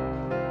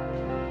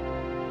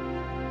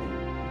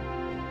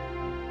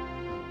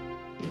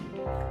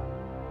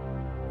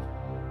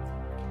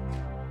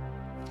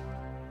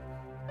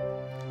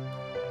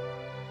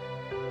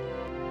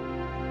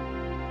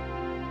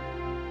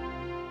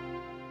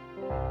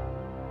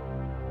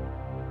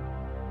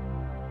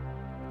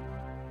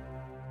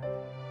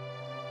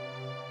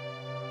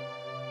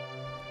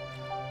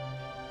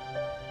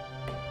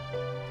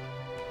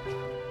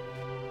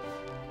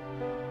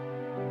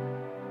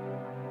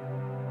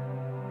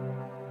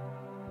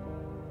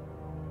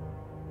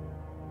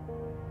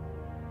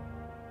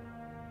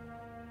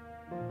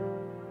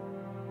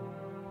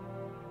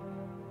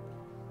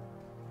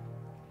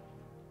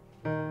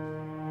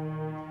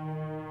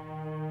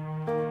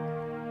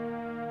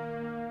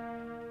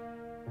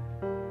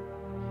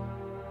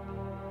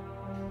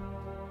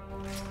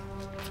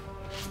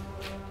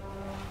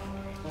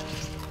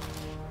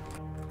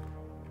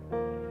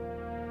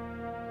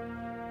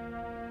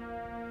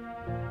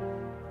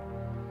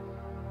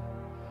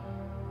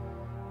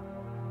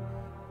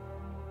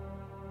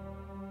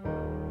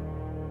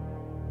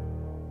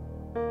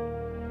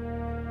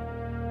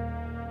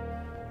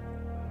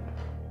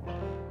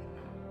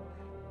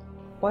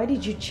 Why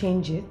did you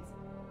change it?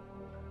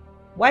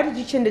 Why did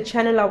you change the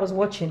channel I was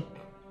watching?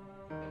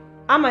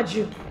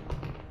 Amaju,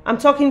 I'm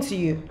talking to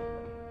you.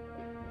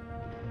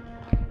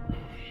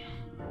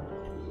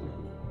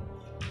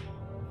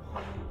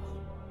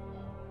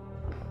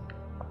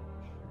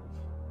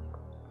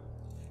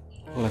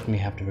 Let me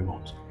have the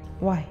remote.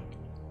 Why?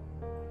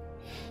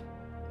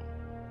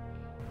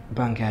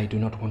 Banke, I do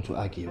not want to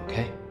argue,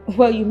 okay?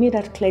 Well, you made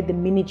that clear the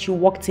minute you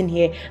walked in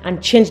here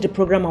and changed the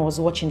program I was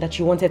watching that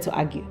you wanted to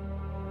argue.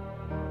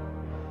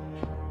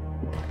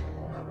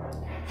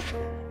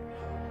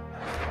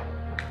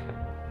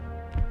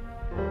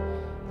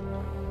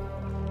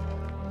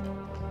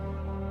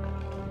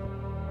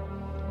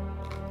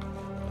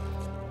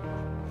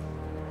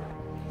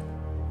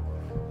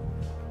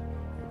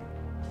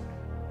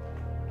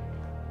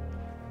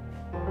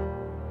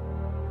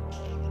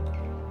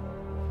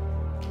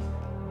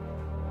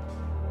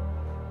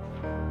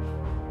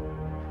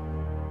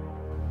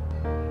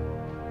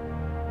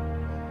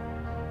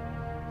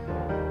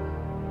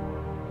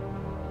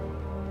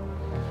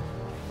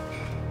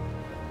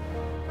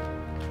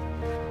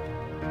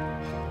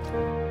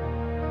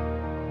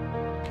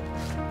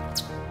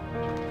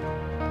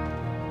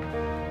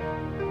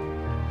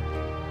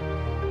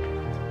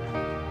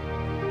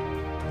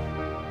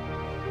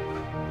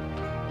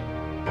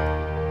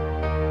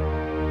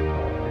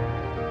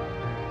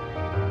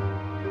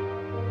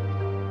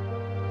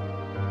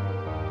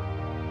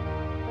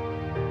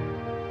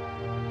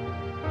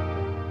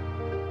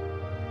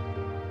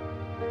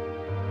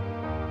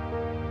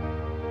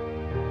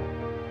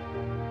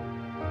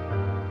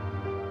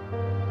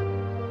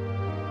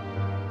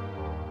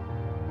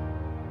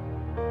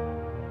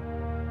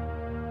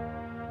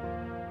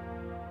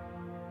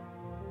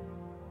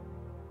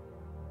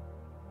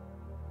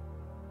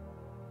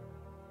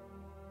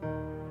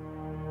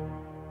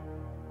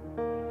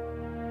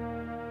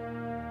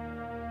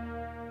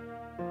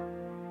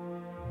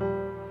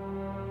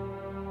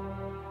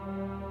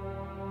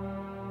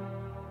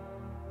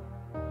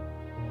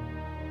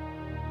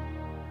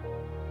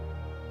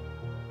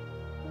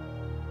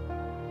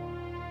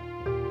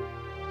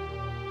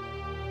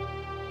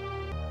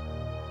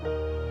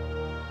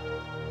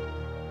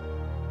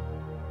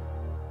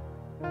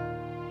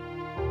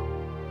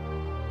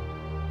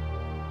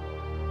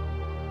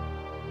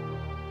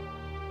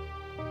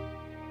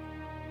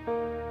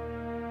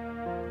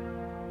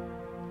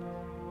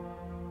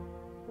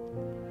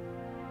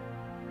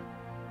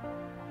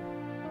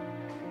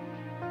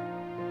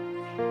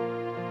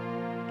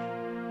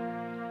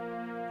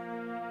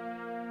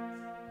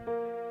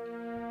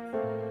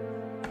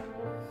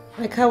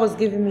 My car was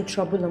giving me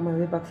trouble on my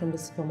way back from the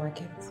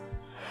supermarket.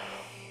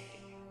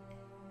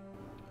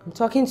 I'm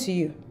talking to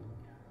you.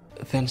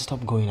 Then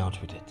stop going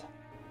out with it.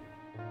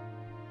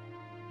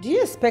 Do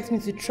you expect me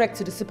to trek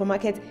to the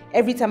supermarket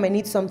every time I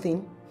need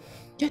something?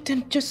 Yeah,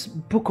 then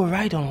just book a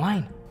ride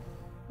online.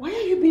 Why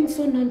are you being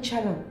so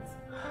nonchalant?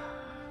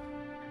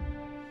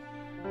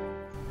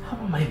 How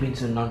am I being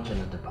so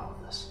nonchalant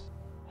about this?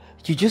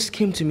 You just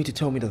came to me to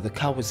tell me that the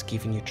car was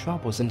giving you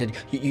troubles and that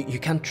you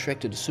can't trek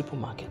to the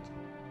supermarket.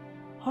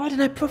 How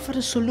did I prefer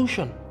the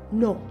solution?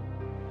 No.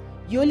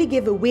 You only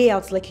gave a way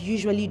out like you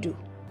usually do.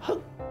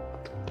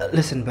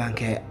 Listen,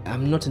 Banke,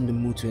 I'm not in the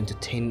mood to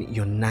entertain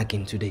your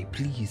nagging today,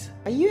 please.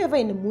 Are you ever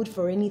in the mood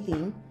for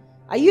anything?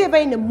 Are you ever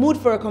in the mood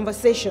for a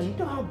conversation? You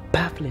know how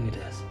baffling it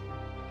is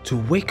to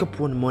wake up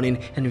one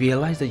morning and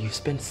realize that you've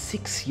spent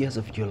 6 years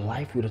of your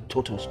life with a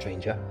total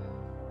stranger?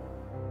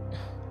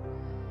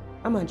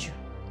 Amaju,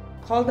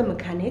 call the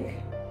mechanic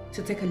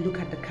to take a look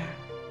at the car,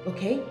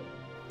 okay?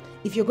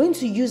 If you're going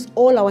to use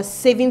all our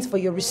savings for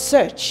your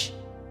research,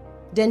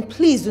 then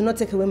please do not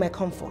take away my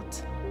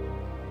comfort.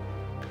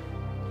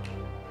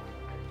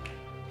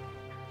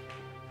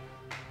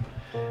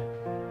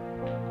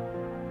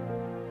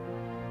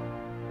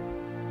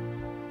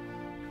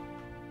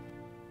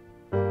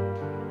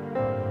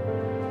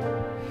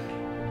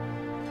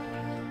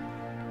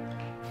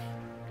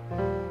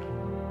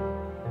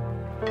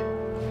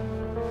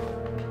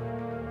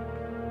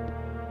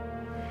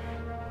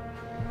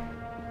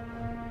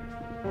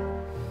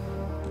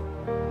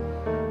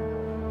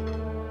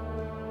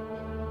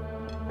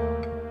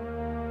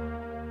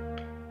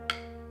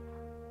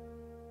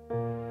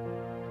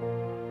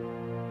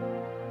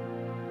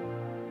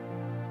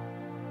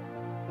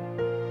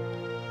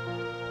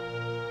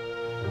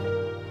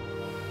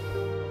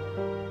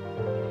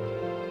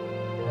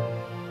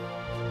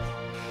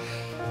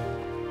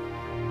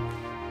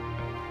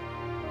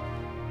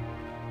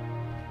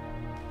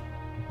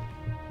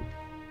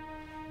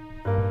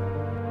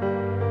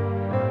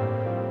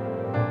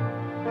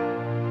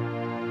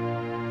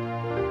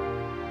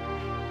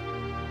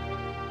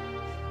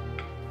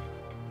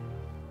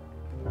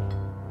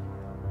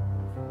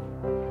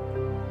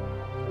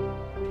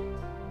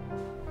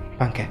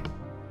 Banke,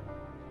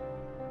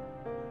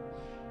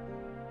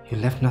 you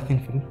left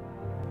nothing for me?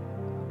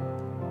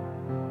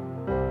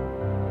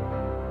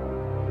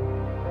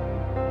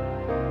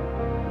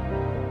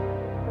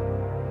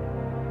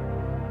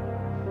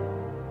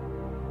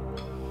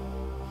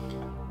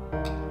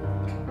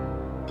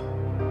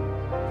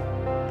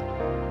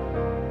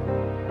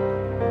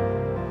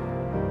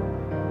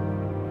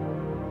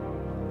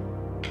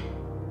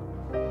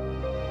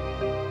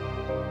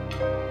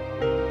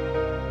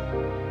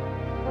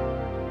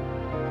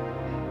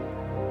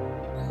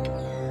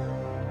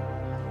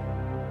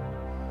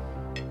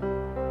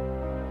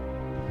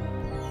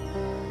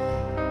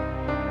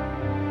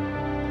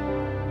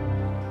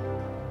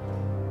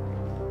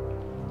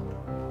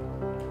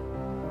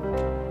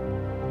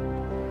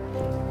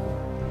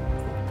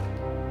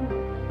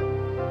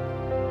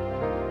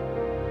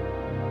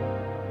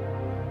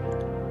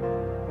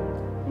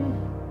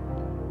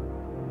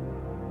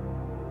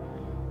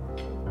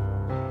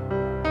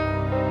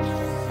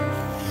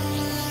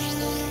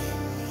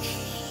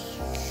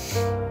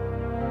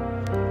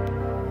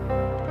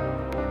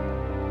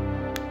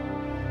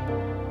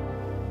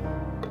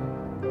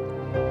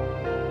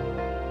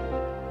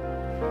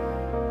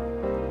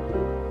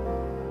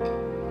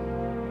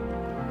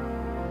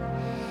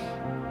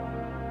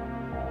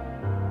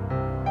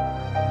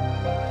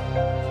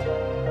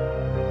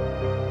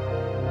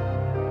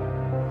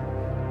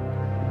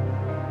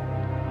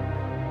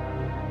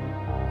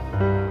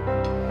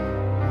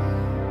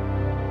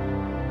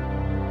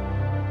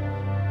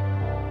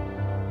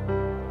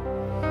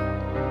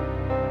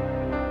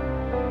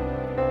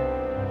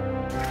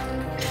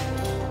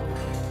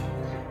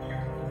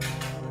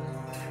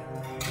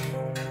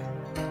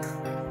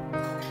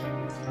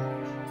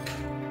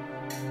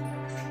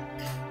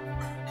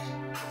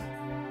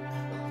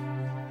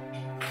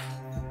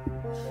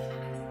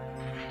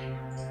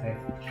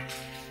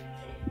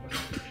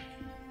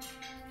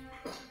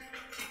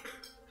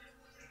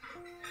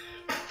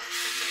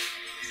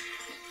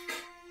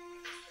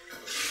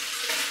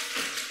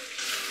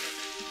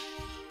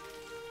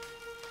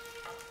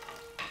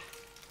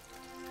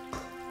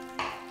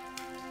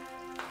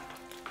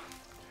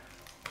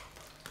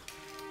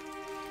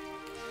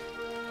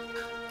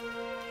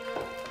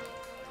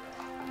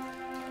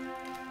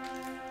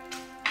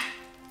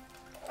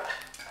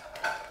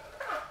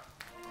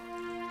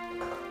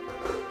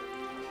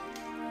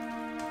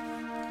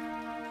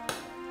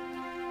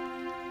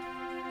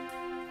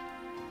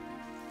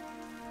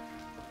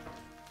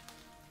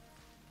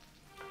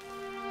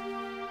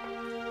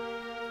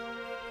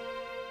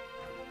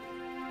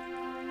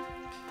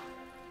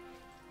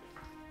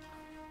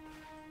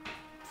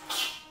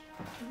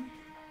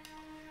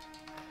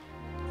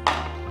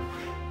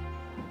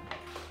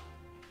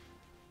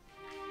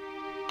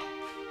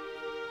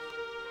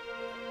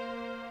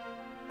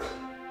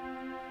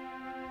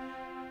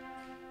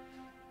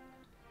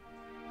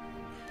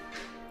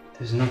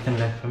 There's nothing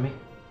left for me.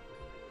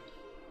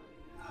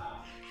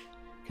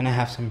 Can I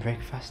have some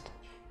breakfast?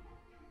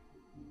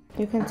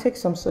 You can take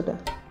some soda.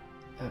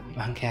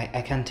 Banke,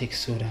 I can't take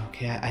soda,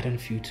 okay? I don't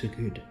feel too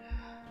good.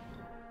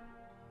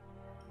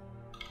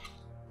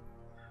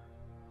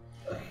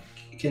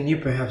 Can you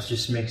perhaps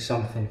just make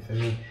something for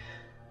me?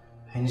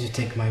 I need to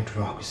take my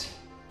drugs.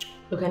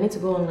 Look, I need to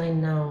go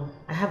online now.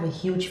 I have a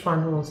huge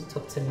fan who wants to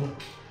talk to me.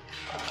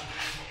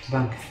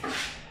 Banke,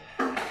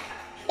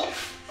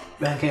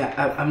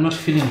 I'm not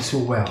feeling so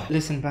well.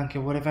 Listen,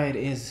 Banke, whatever it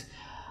is,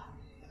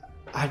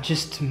 I'll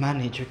just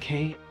manage,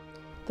 okay?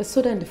 The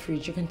soda in the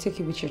fridge, you can take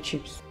it with your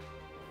chips.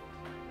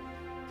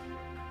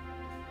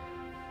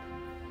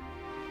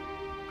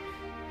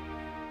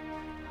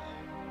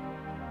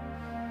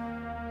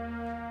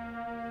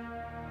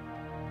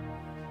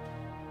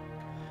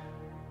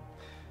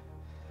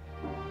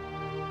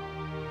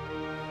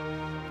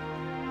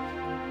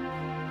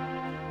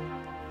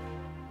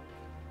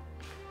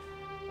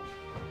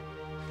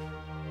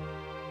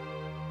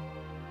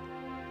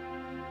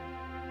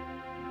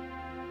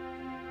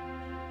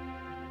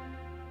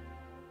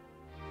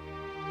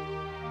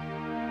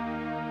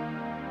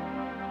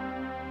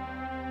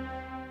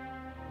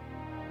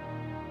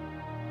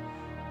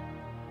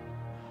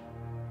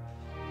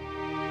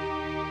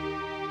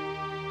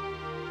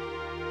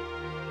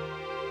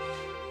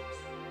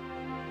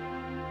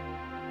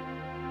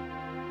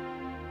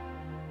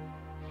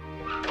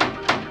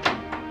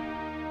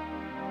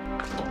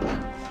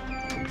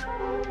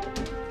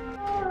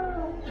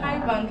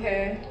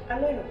 Banke.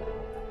 Hello.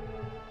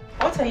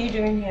 What are you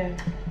doing here?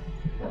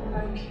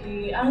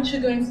 Okay, aren't you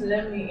going to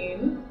let me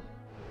in?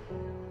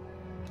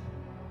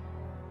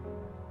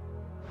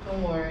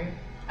 Don't worry.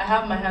 I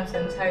have my hand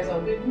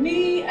sanitizer with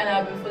me and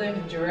I've been following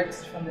the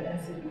directions from the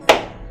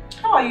NCDC.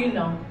 How are you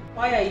now?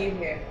 Why are you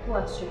here? Who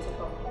asked you to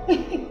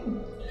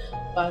come?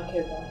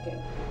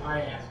 Banke.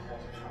 I am.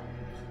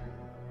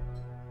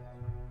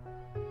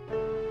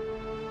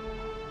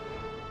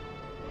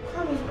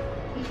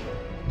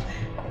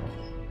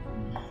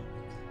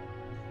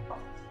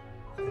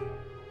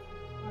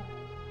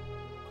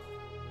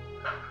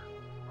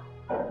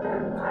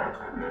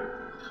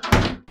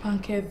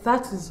 Banke,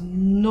 that is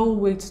no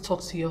way to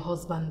talk to your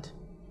husband.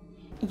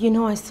 You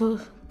know, I still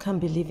can't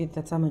believe it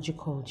that Amaji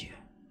called you.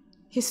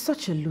 He's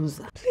such a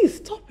loser. Please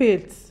stop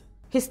it.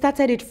 He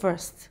started it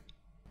first.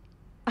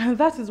 And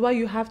that is why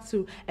you have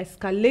to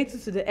escalate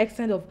it to the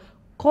extent of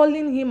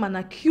calling him and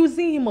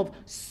accusing him of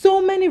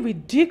so many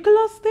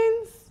ridiculous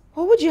things.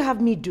 What would you have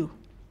me do?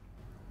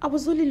 I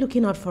was only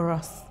looking out for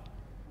us.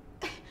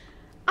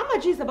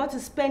 Amaji is about to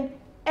spend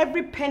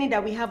every penny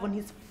that we have on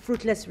his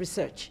fruitless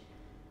research.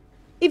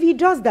 If he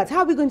does that, how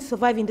are we going to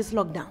survive in this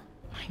lockdown?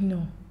 I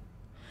know.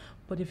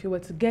 But if you were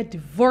to get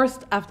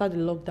divorced after the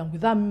lockdown,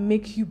 would that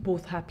make you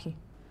both happy?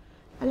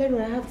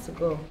 Alenu, I have to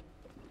go.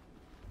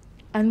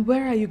 And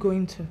where are you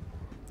going to?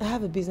 I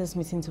have a business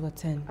meeting to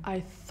attend.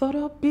 I thought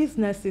our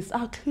businesses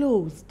are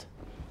closed.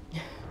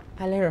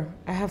 Alero,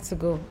 I have to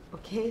go,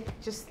 okay?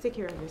 Just take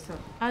care of yourself.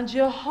 And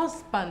your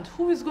husband,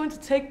 who is going to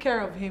take care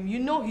of him? You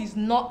know he's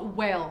not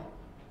well.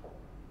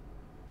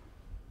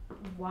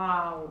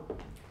 Wow.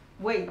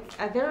 Wait,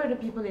 are there other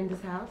people in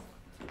this house?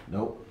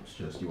 Nope, it's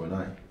just you and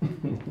I.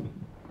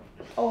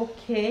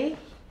 Okay.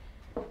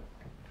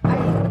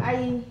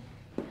 I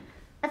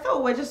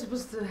thought we were just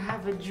supposed to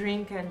have a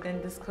drink and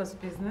then discuss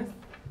business.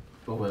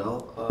 Oh well,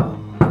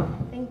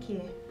 Thank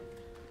you.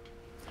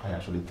 I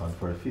actually planned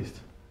for a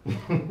feast.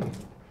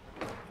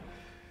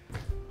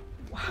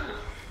 Wow.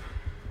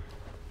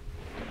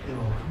 You're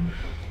welcome.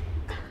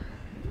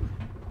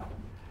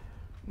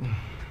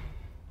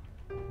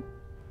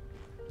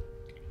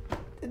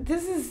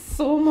 This is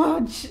so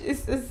much.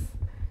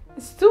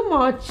 It's too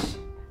much.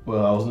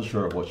 Well, I wasn't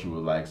sure of what you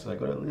would like, so I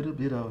got a little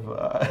bit of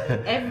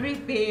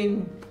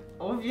Everything,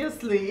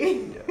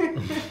 obviously.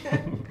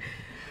 Yeah.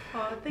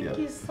 Oh, thank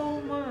you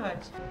so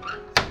much.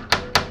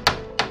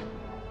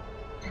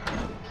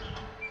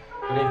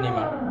 Good evening,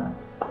 ma'am.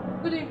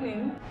 Good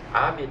evening.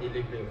 I have a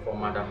delivery for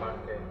Madam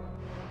Banke.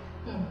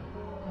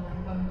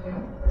 Banke.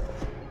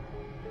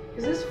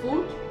 Is this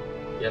food?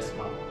 Yes,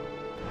 ma'am.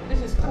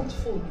 This is cooked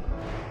food.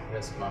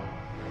 Yes, ma'am.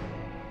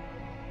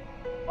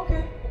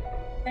 Okay.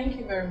 Thank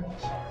you very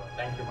much.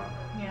 Thank you, ma'am.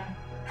 Yeah.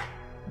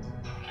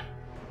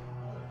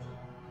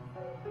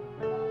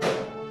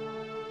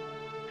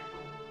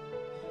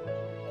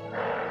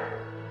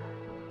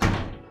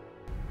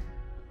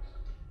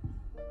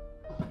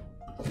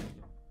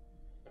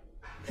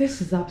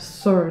 This is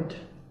absurd.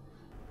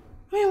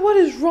 I mean, what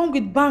is wrong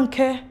with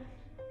Banke?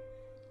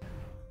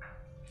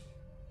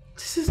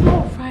 This is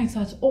not right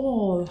at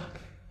all.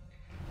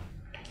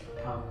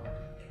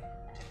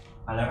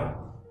 Hello?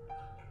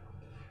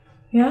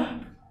 Yeah?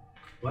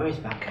 Where is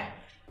Banke?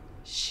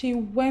 She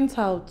went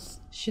out.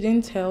 She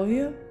didn't tell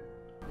you?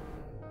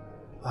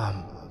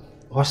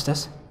 What's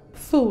this?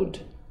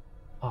 Food.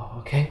 Oh,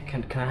 okay.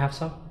 Can I have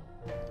some?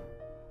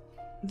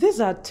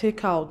 These are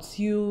takeouts.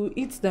 You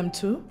eat them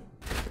too?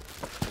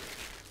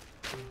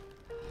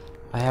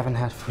 I haven't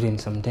had food in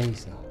some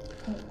days now.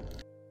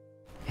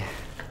 Yeah.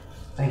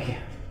 Thank you.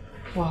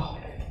 Wow,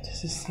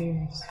 this is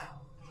serious.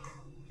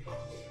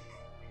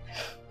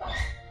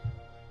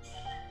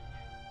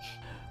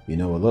 You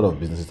know, a lot of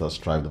businesses have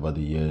thrived over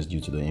the years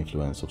due to the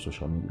influence of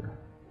social media.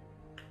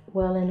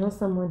 Well, I know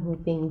someone who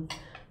thinks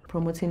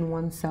promoting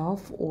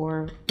oneself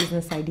or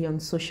business idea on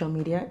social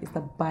media is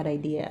a bad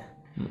idea.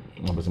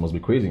 That person must be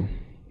crazy.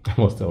 I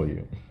must tell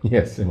you.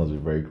 Yes, it must be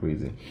very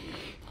crazy.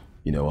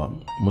 You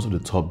know, most of the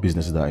top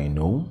businesses that I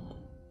know,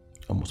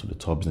 and most of the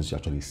top businesses you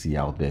actually see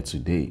out there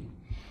today,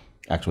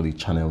 actually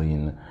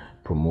channeling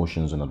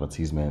promotions and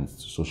advertisements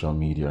to social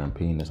media and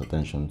paying less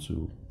attention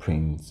to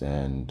prints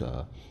and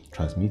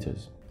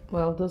transmitters.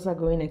 Well, those are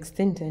going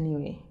extinct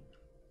anyway.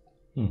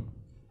 In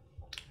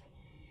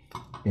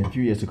a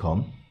few years to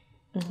come,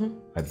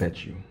 I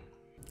bet you,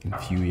 in a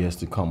few years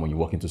to come, when you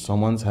walk into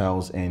someone's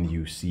house and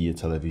you see a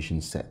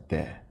television set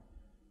there,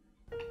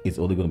 it's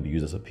only going to be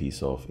used as a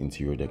piece of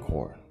interior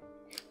decor.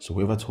 So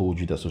whoever told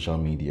you that social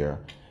media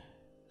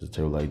is a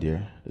terrible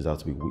idea is out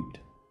to be whipped,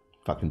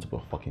 fucked into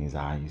fucking his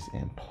eyes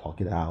and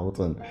pluck it out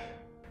and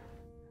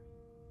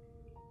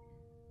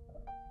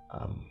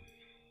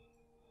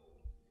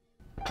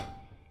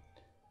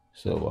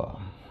So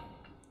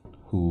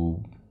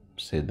who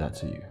said that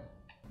to you?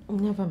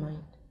 Never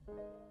mind.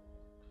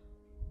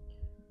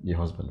 Your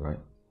husband, right?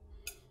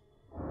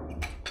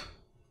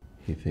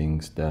 He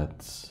thinks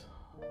that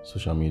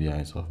social media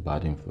is of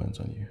bad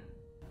influence on you.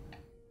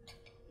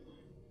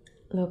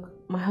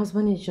 Look, my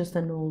husband is just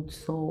an old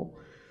soul.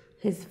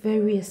 He's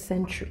very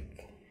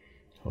eccentric.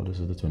 Oh, this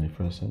is the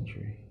 21st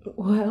century.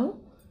 Well,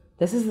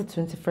 this is the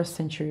 21st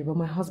century, but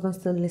my husband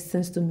still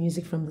listens to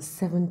music from the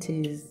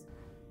 70s.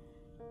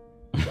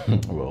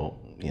 Well,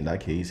 in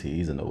that case,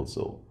 he is an old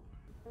soul.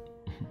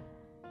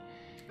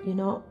 You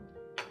know,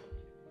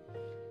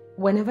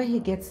 whenever he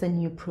gets a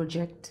new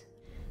project,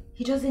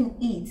 he doesn't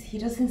eat, he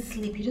doesn't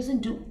sleep, he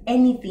doesn't do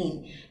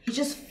anything. He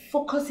just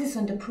focuses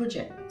on the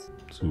project.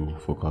 To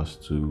focus,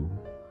 to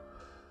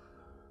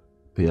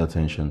pay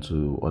attention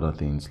to other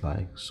things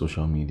like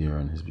social media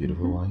and his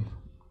beautiful wife.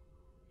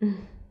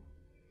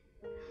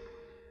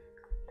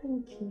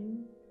 Thank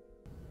you.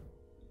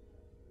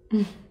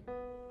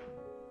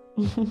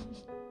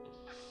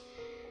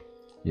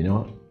 You know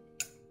what?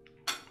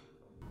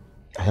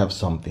 I have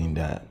something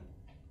that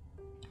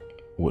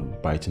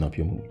would brighten up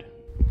your mood.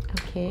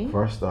 Okay.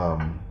 First,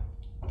 some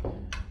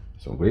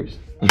grapes.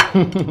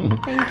 Thank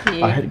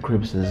you. I heard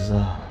grapes is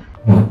the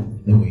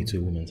way to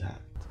a woman's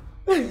heart.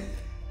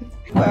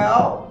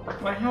 Well,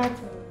 my heart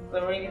is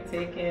already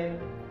taken.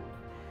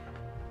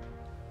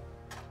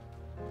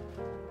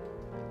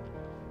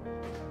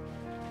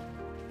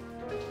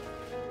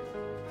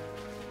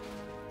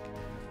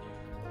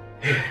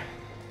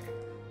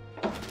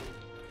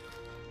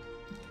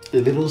 A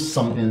little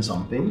something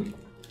something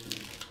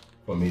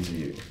from me to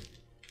you.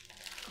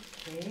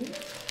 Okay.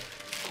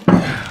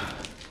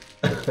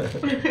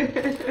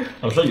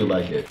 I'm sure you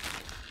like it.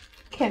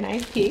 Can I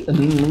pick?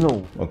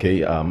 No.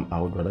 Okay, I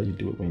would rather you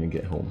do it when you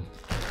get home.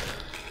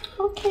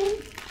 Okay.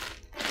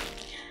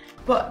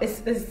 But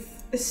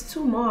it's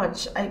too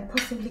much. I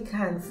possibly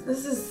can't.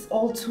 This is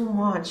all too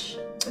much.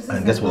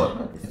 And guess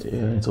what?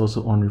 Yeah, it's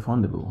also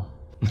unrefundable.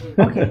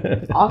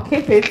 Okay, I'll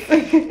keep it.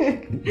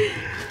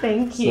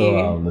 Thank you.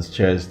 So let's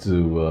cheers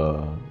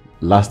to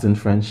lasting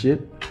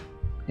friendship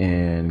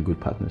and good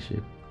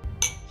partnership.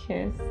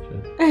 Cheers.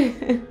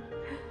 Cheers.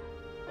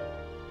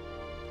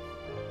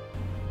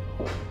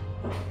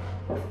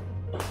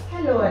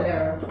 Hello,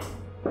 Alera.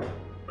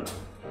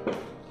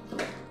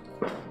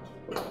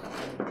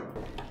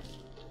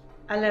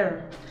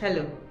 Alera,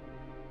 hello.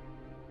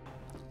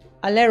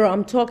 Alera,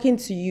 I'm talking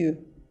to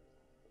you.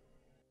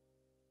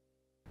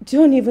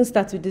 Don't even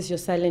start with this, your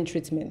silent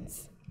treatment.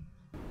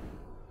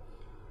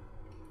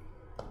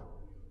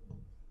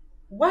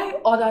 Why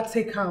order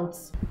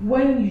takeouts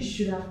when you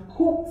should have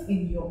cooked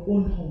in your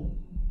own home?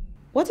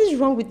 What is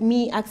wrong with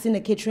me asking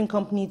a catering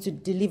company to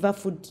deliver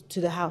food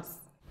to the house?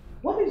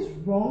 What is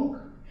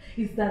wrong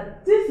is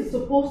that this is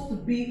supposed to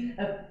be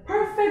a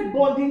perfect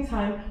bonding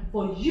time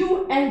for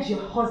you and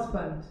your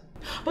husband.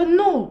 But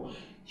no,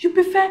 you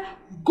prefer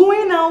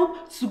going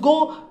out to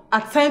go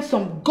attend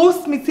some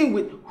ghost meeting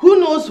with who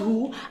knows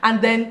who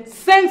and then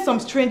send some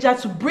stranger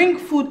to bring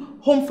food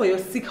home for your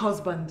sick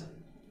husband.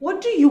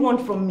 What do you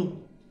want from me?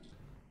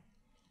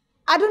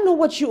 I don't know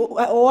what you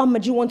or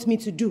Ameh want me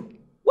to do.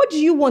 What do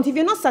you want? If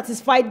you're not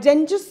satisfied,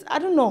 then just, I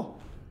don't know.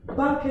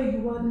 Banke,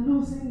 you are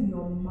losing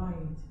your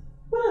mind.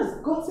 What has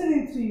gotten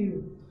into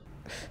you?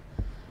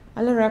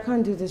 Alera, I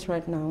can't do this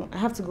right now. I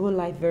have to go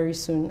live very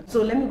soon.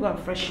 So let me go and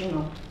freshen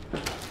up.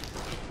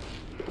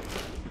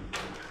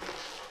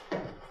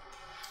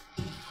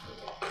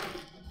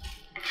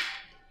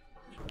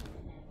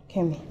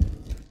 Kemi.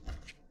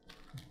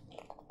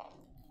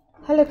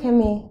 Hello,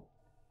 Kemi.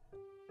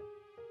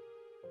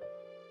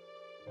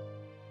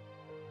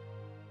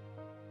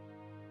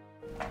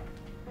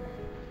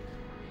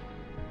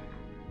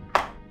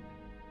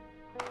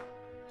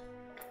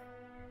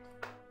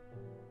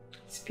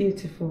 It's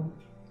beautiful.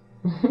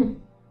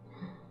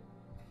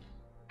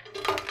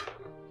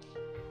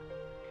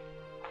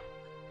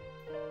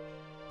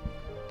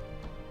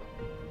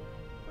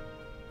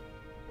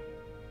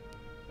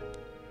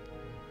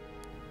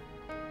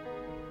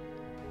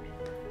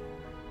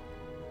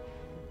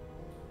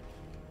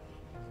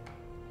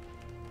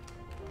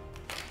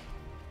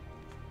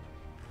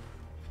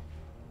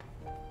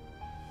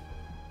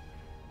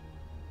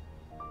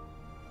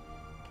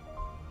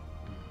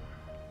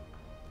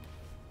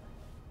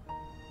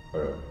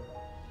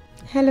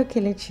 Hello,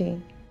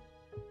 Kelechi.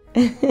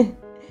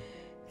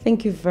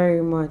 Thank you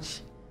very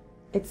much.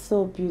 It's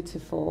so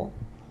beautiful.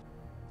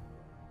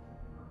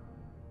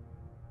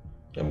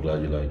 I'm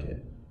glad you like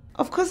it.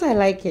 Of course I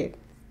like it.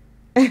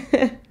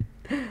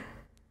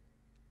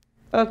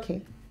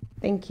 Okay,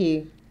 thank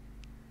you.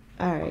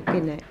 All right,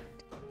 good night.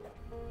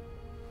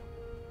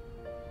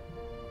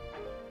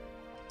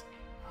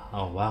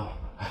 Oh, wow.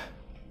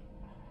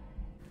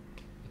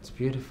 It's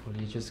beautiful.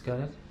 You just got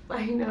it?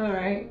 I know,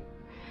 right?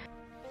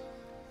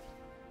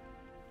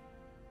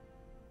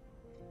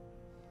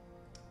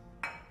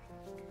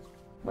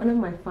 One of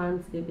my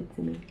fans gave it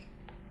to me.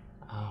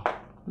 Oh.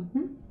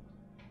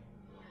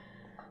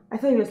 I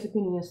thought you were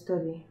sleeping in your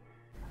study.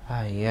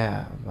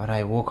 Yeah, but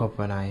I woke up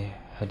when I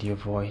heard your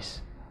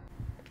voice.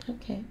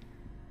 Okay.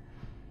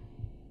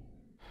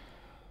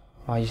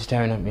 Why are you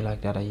staring at me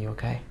like that? Are you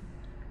okay?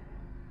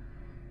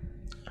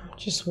 I'm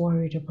just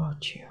worried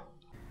about you.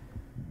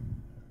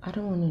 I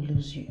don't want to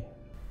lose you.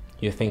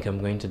 You think I'm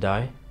going to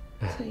die?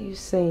 What are you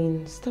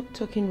saying? Stop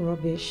talking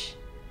rubbish.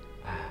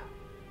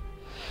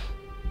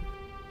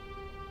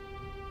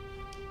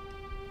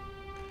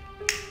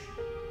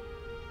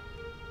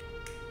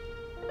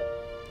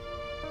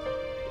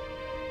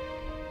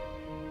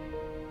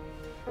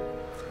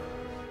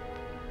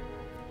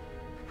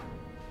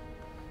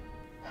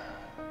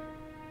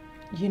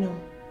 You know,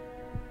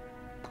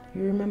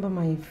 you remember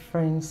my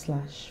friend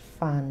slash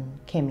fan,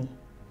 Kemi?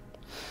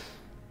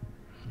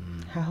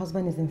 Her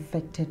husband is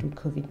infected with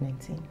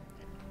COVID-19.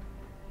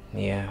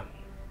 Yeah,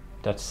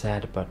 that's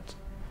sad, but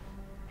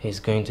he's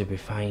going to be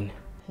fine.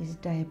 He's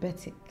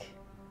diabetic.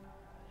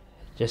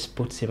 Just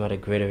puts him at a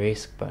greater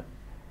risk, but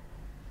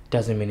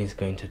doesn't mean he's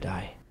going to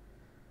die.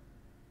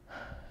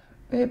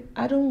 Babe,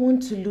 I don't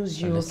want to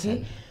lose you, Listen,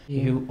 okay?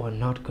 you are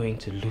not going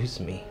to lose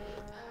me.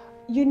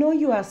 You know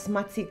you are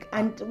asthmatic,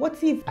 and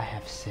what if... I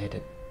have said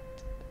it.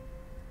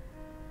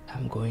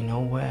 I'm going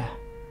nowhere,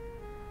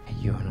 and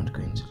you are not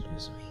going to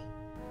lose me.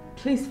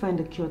 Please find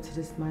a cure to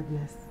this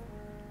madness.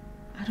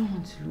 I don't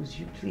want to lose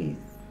you, please.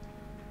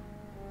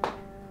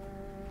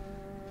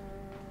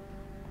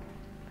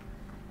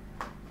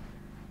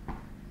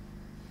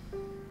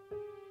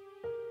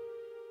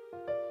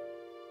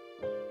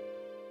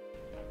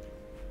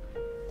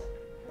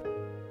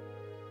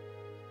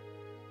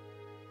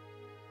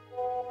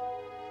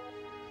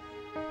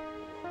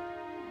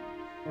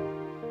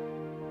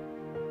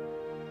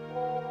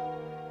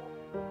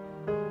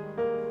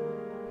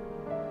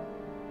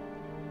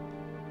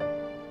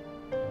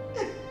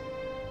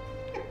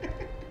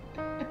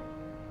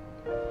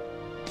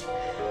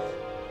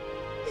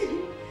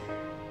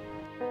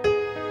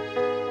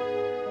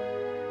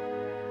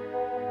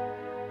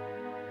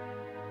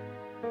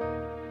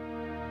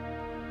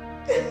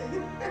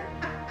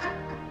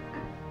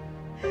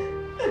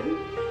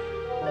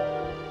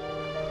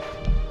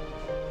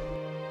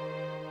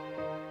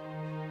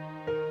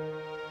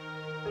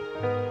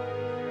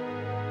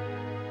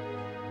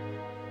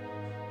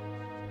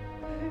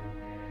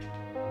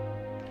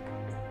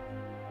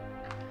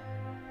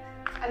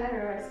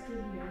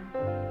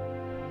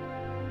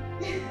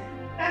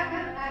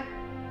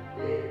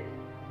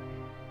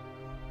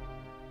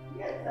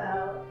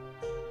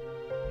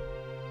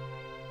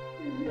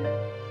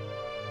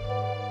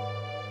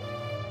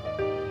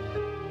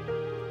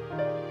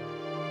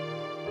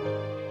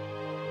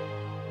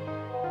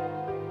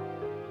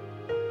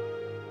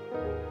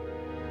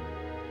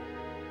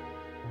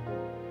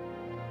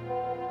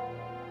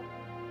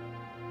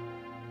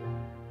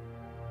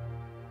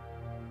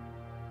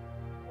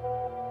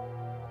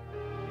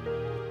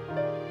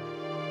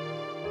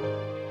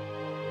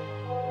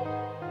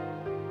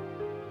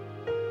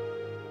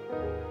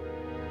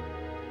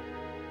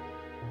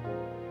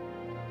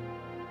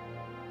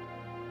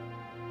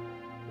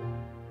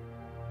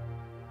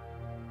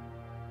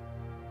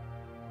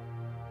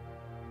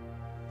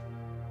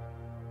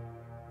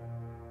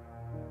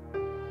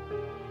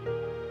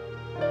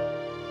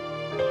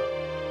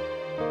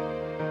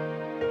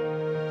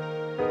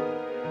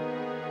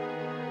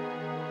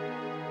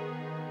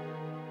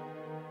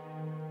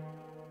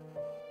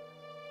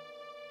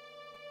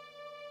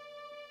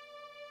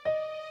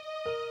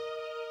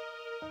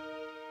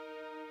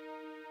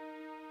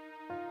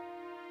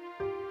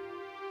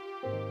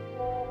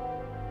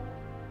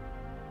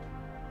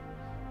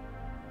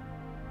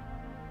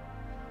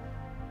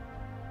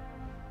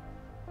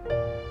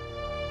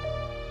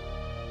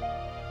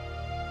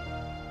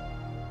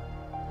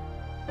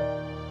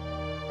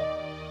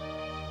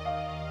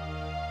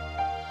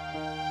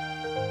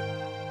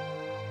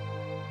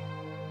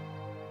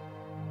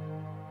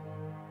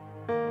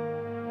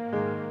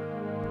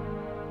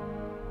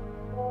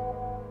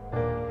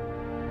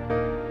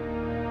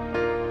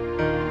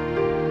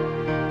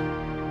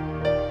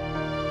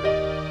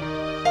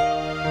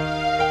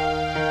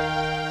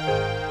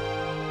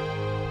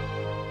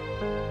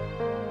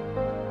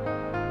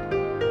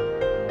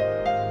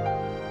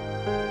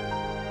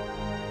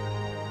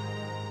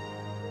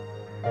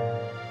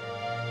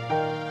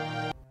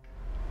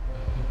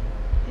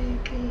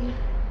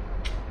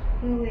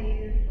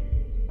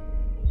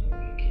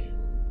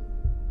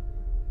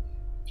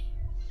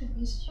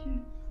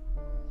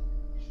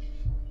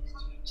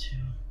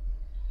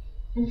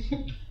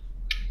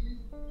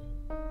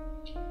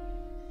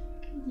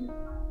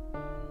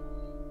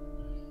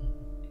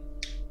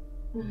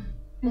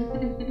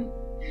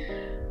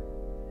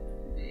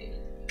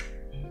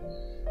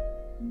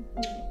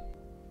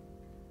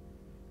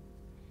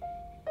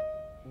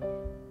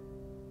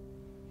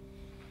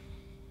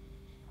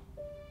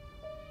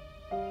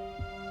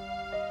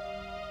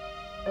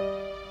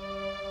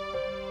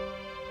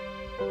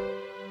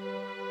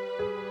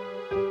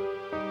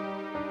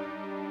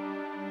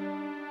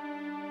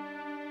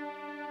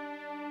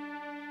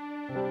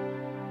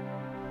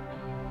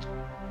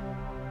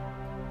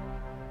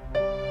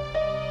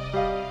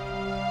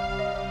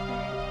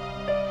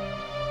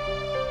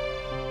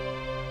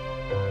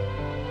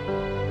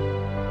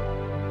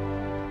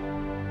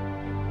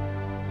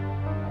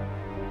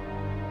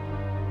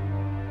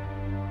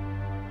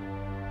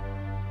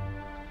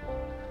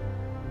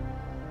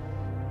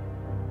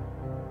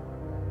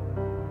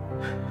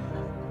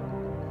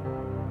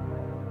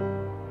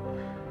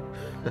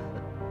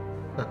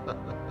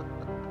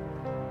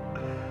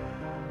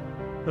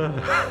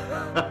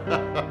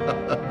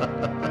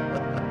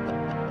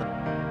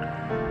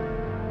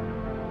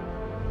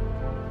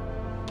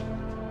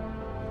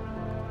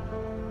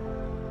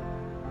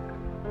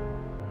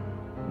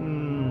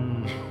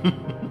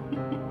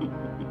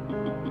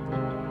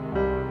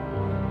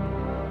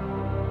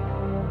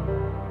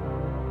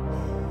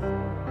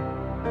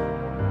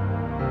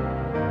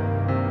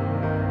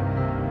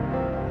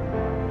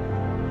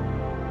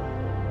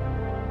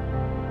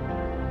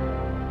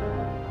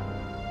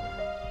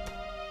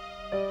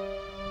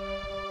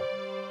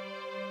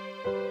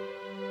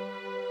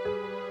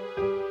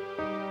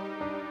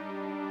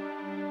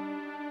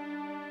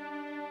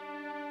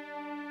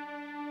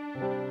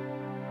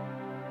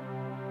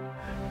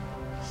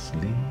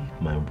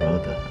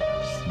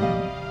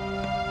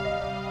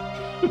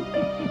 That's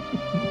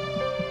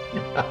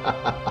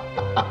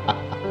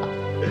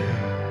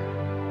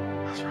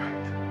right.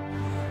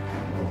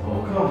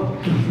 Oh, come.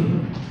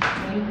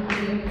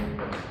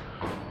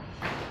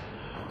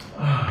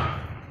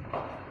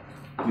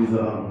 These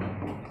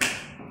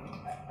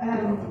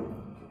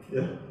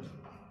yeah.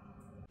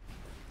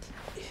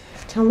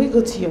 Can we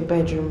go to your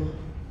bedroom?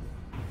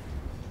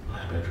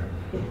 My bedroom.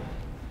 Yeah.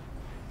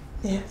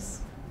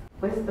 Yes.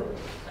 Where's the...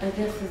 I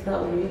guess is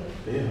that way?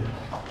 Yeah.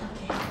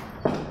 Okay.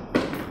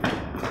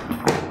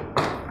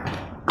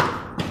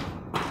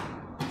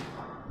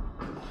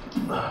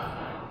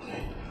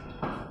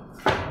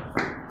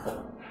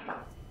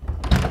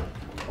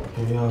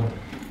 Okay,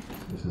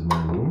 this is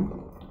my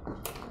room.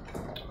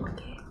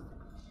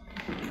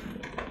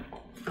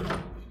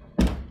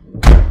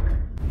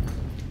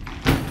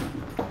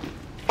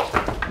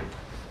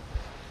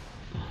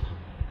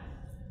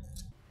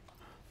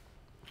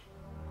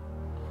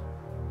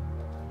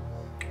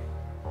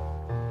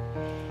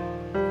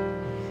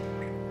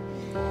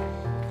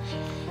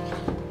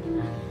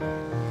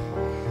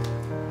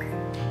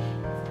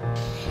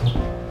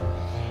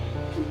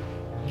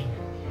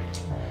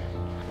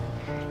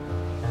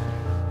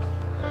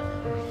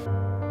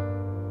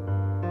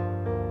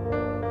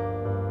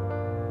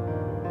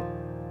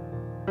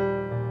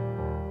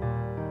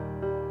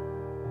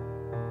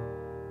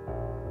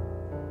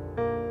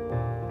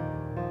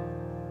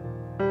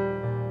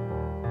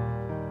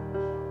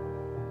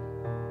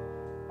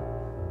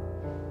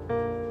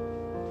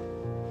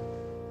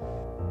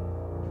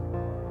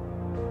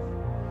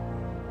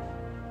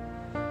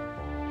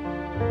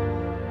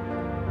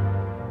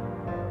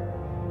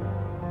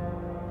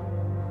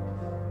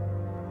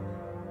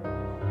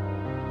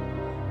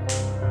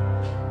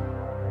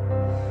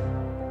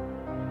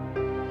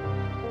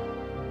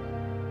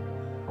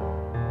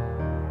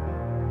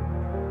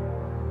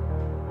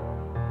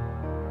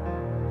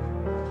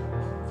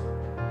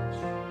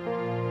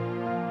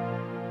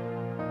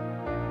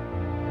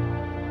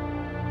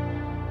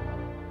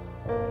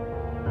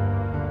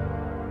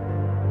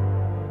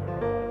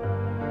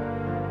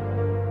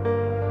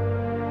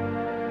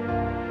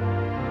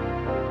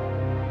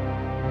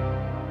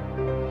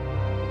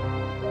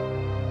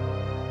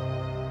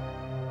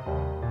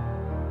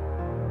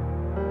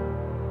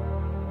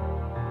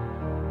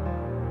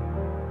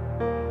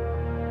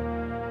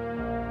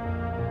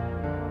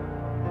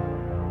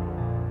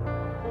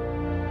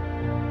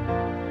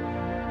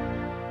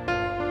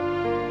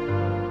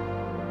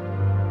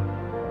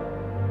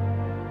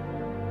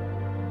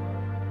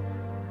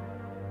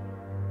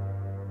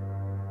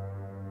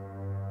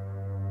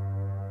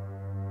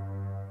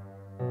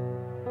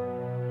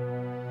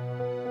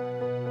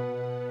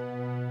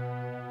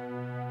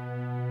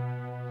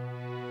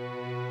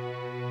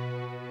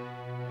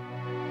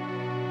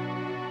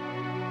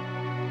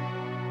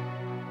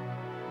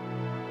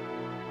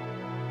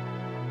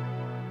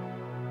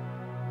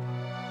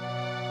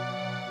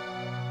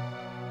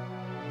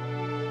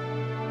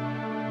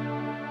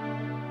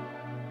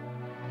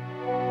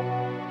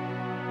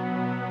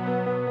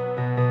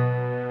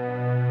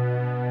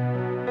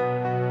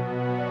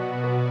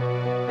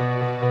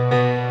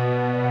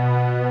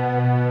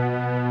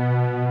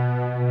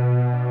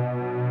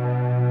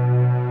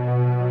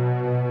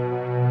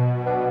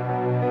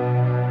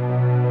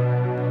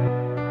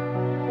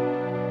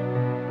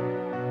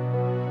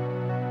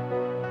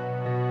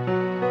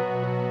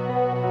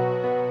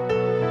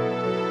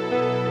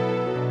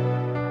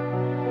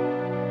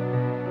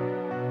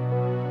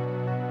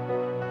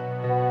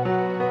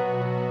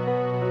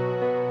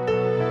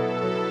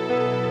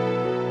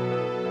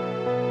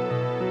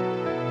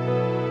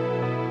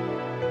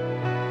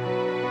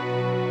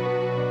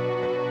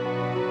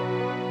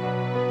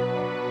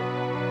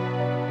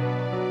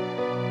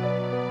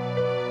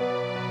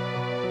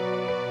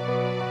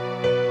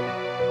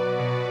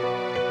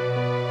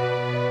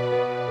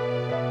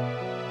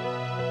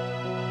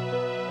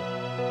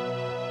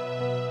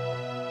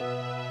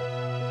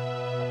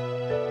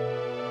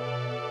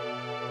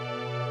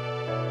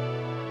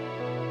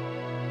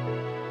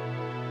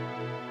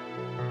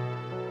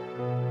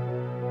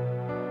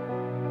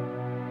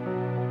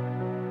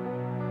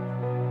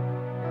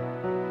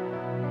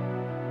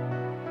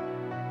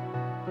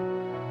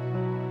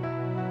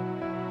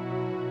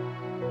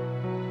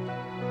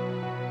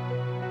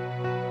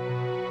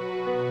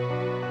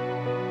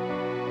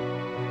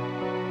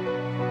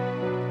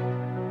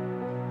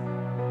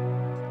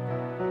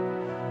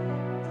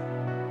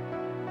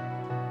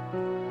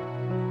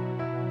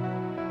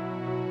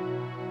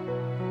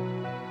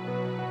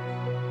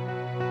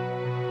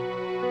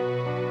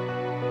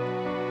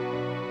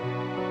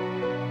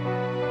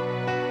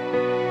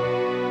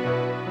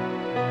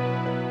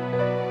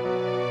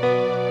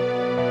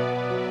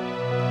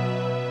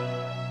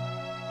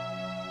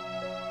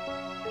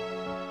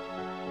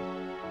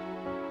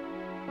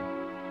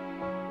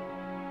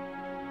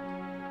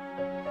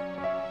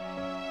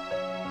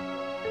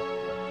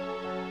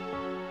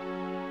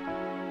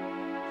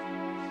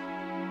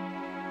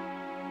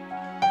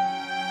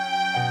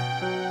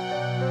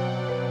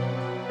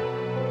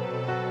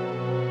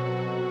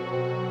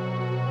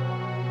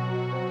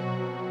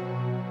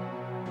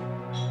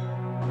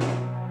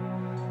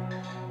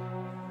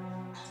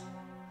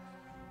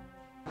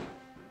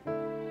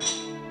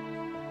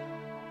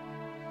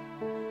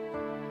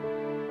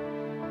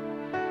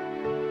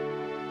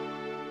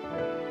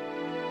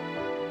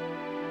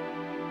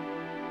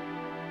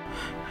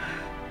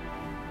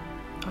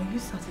 Are you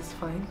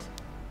satisfied?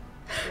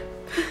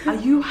 Are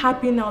you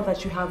happy now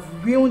that you have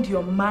ruined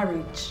your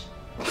marriage?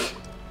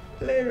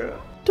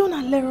 Lero. Don't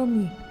alero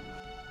me.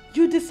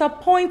 You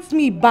disappoint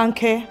me,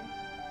 Banke.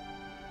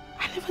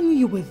 I never knew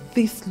you were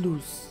this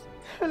loose.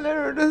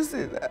 Lero, don't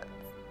say that.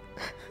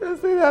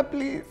 Don't say that,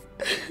 please.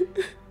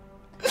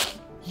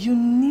 You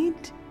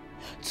need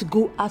to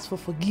go ask for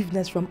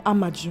forgiveness from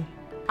Amaju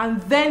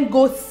and then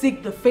go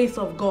seek the face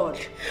of God.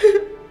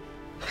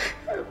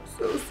 I'm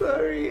so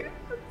sorry. I'm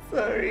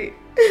sorry.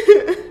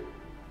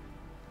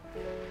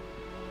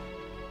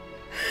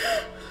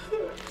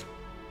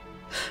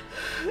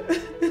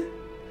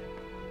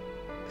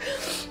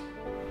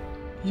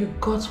 You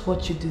got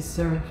what you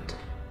deserved.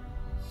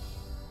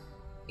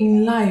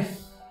 In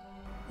life,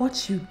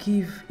 what you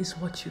give is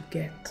what you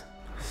get.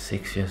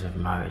 6 years of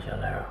marriage,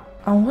 Alero.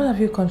 And what have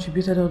you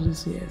contributed all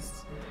these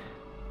years?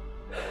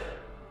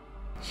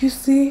 You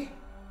see,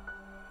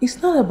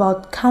 it's not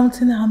about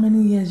counting how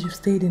many years you've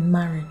stayed in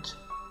marriage,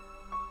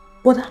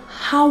 but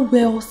how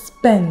well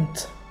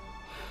spent.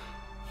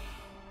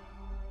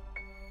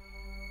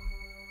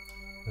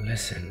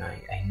 Listen,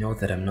 I know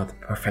that I'm not the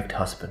perfect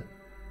husband,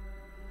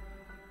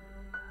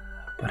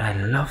 but I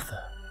loved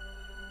her.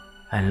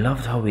 I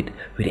loved her with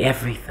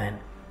everything.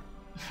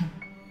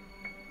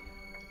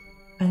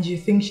 And you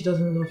think she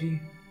doesn't love you?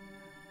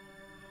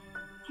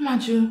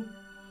 Amaju,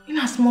 in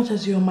as much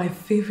as you're my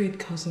favorite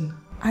cousin,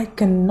 I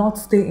cannot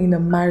stay in a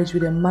marriage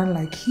with a man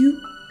like you,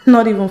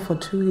 not even for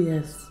 2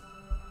 years.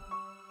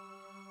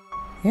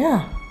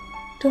 Yeah,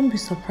 don't be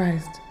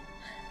surprised.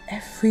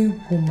 Every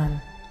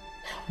woman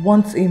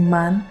wants a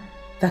man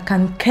that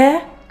can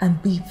care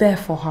and be there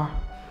for her.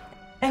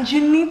 And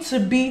you need to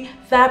be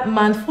that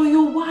man for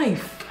your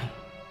wife.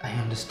 I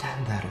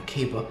understand that,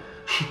 okay, but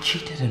she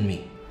cheated on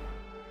me.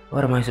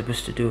 What am I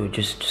supposed to do?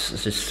 Just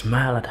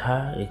smile at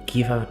her,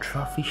 give her a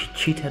trophy? She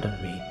cheated on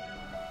me.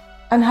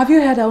 And have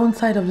you heard her own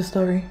side of the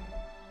story?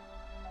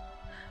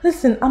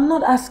 Listen, I'm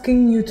not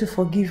asking you to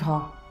forgive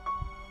her.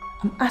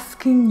 I'm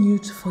asking you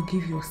to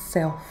forgive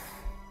yourself.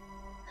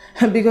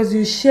 Because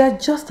you share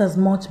just as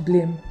much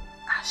blame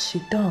as she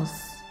does.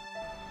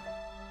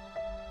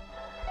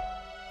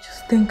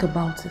 Just think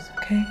about it,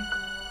 okay?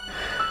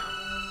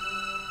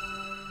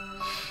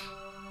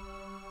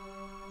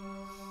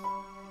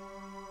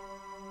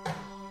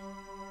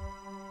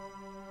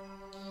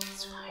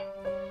 It's fine.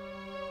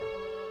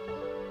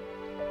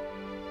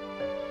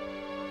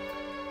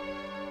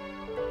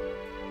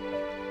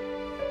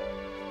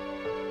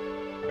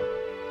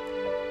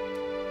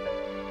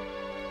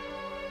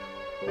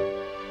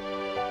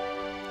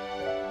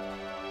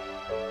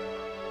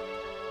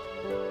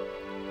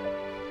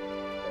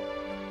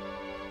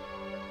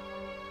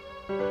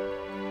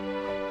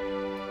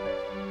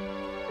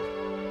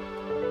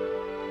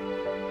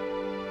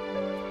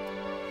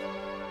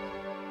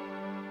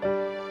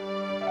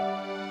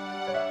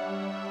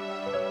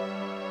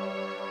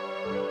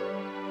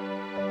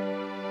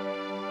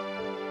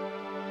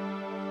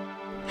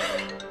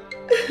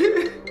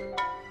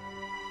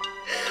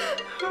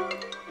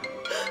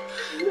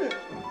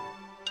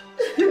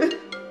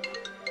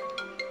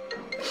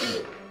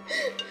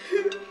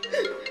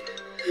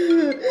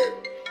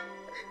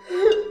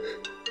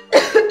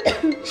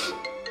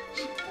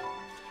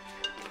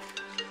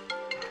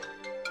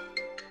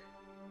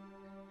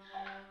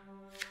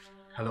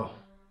 Hello.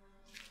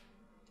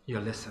 You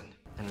listen,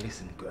 and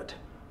listen good.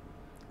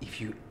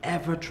 If you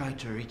ever try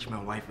to reach my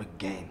wife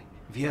again,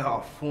 via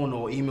our phone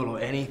or email or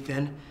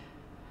anything,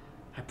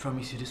 I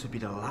promise you this will be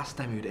the last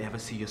time you'd ever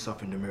see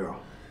yourself in the mirror.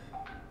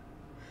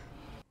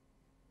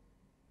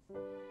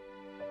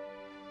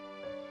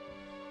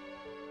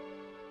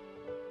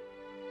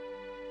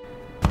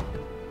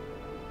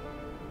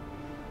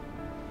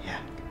 Yeah,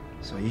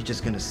 so are you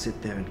just gonna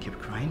sit there and keep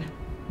crying?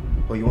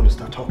 Or you want to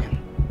start talking?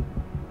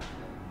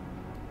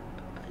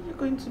 Are you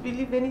going to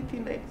believe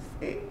anything I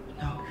say?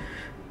 No,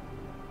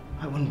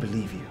 I wouldn't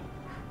believe you.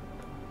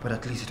 But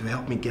at least it will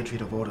help me get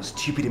rid of all the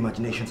stupid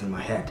imaginations in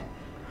my head.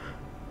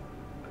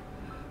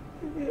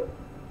 Yeah,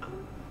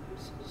 I'm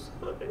so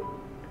sorry.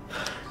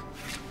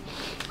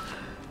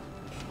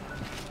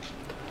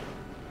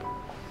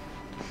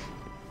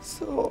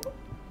 So,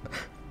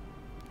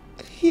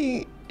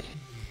 he...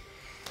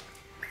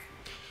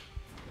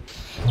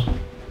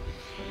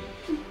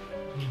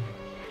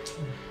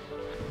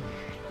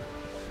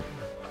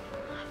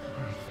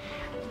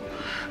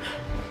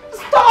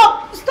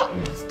 Stop,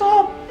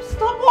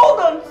 hold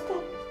on,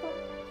 stop,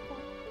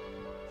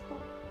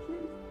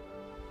 please.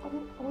 I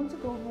want to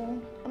go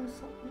home. I'm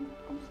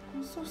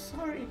so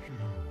sorry.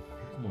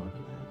 Come on,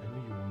 I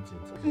know you want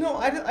it. No,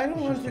 I don't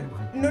want it.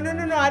 No,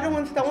 I don't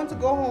want it. I want to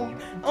go home.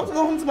 I want to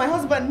go home to my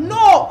husband.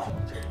 No!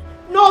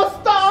 No,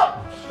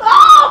 stop!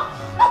 Stop!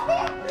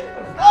 Stop!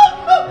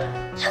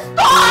 Stop!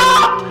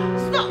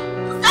 Stop!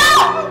 Stop!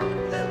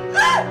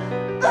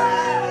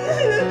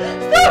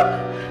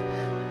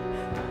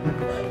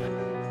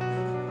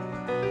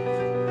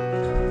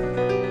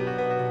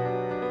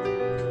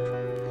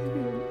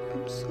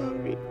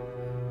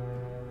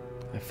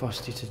 I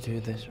forced you to do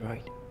this,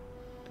 right?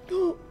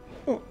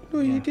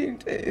 you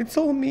didn't. It's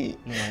all me.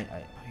 No,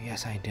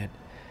 yes, I did.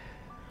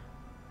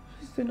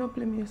 Just do not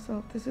blame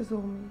yourself. This is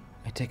all me.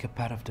 I take a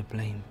part of the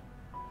blame.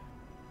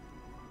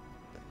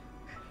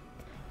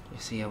 You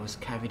see, I was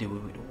carried away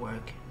with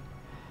work,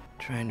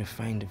 trying to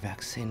find a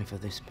vaccine for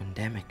this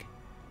pandemic.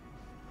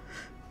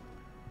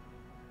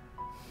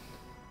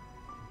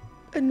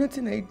 And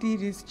nothing I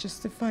did is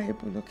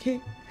justifiable,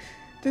 okay?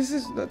 This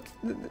is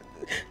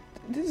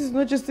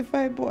not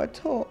justifiable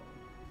at all.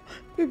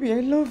 Baby,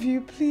 I love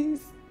you,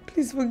 please.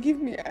 Please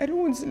forgive me. I don't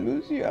want to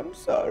lose you. I'm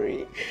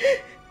sorry.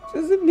 It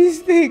was a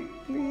mistake,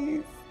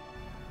 please.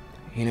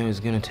 You know,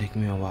 it's gonna take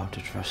me a while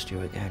to trust you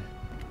again.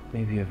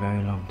 Maybe a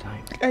very long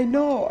time. I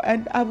know,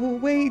 and I will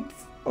wait,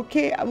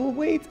 okay? I will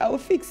wait. I will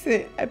fix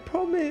it. I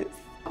promise.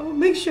 I will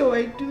make sure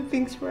I do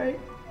things right.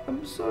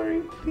 I'm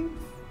sorry, please.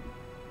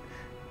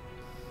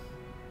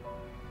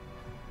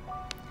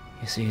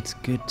 You see, it's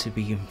good to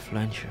be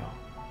influential,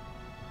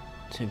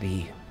 to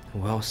be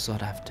well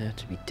sought after,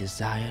 to be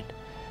desired.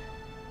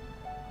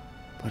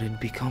 But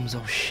it becomes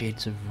all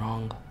shades of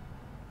wrong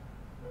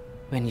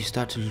when you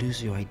start to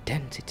lose your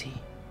identity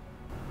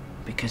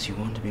because you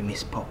want to be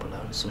Miss Popular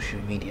on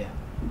social media.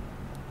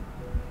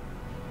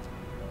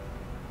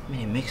 I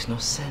mean, it makes no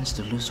sense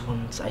to lose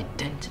one's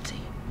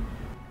identity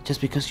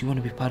just because you want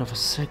to be part of a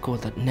circle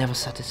that never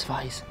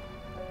satisfies.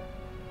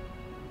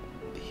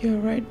 You're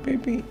right,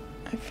 baby.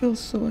 I feel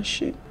so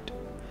ashamed.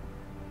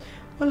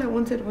 All I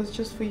wanted was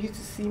just for you to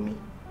see me.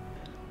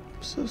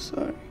 I'm so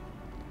sorry.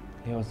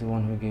 He was the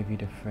one who gave you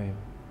the frame.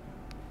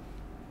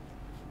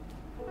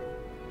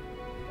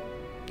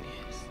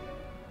 Yes.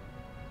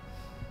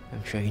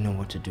 I'm sure you know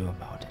what to do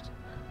about it.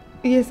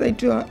 Yes, I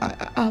do.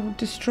 I'll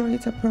destroy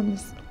it, I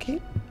promise, okay?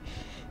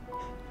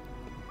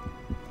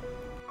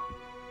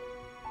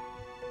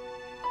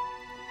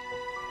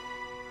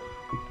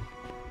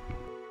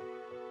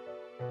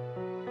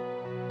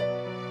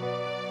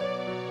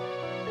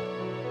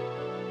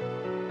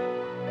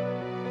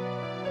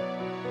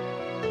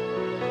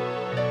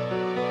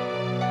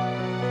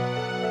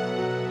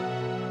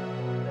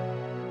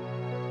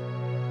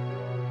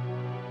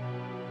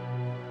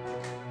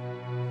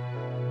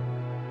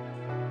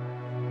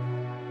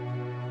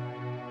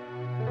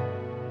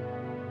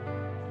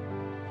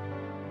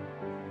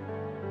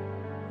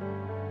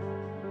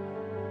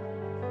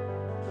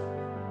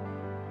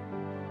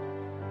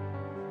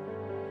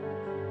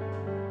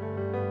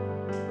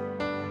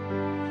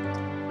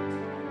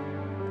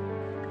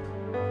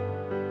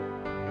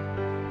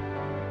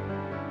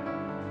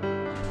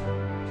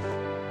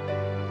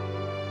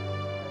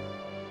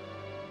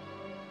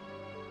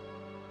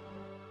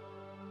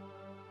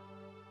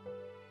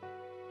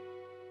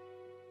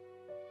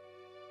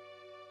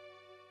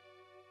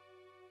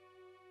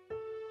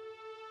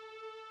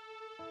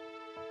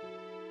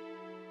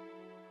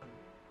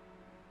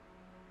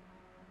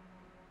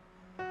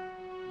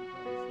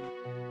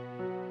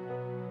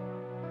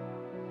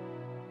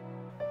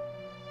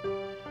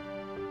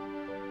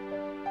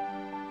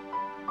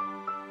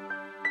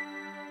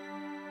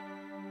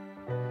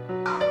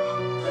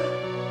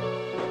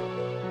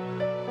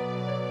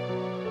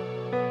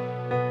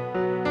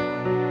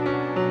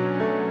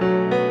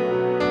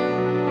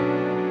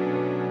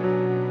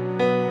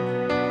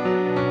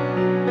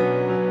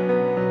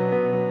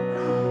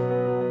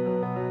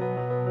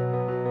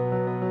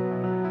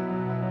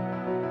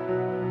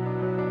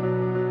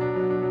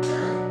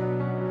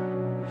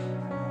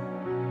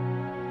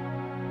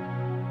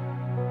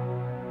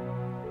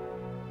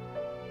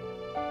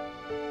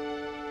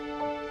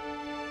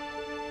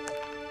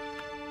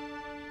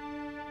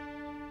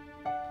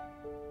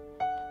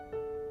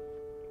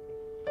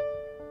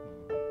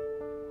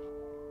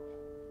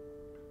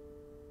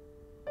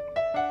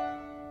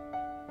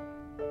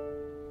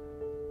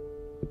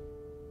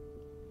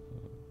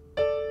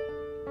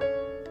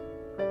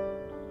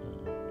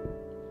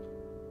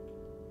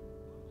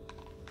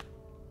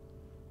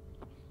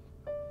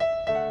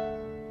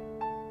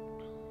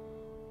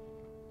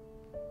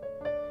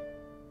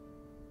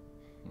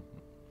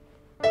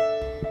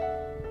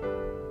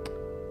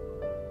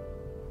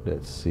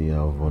 Let's see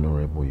how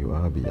vulnerable you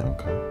are,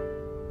 Bianca.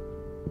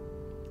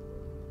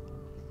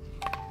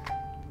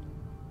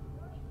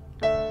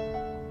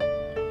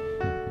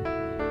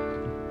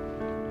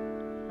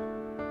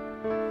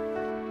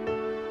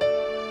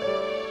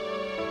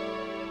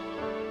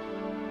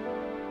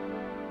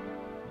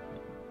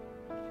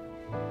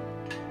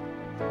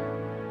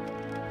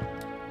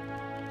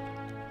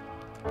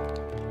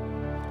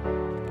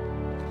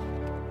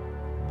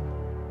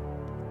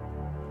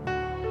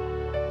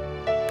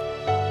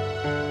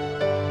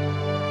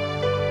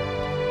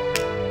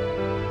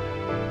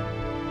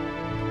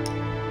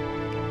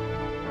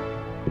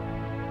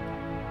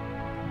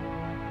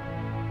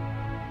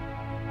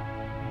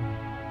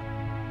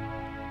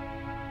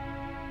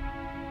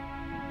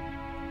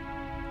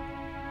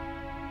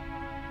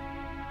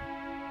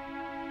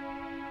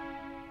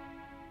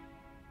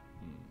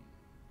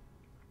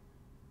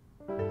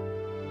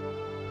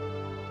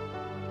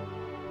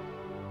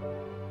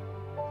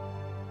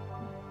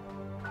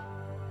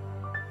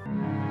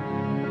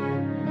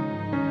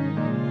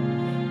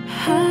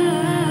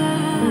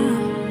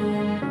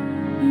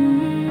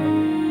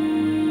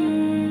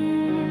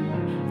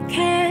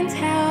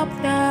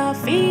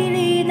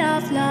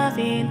 of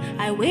loving.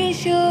 I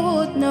wish you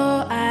would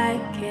know I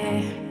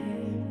care.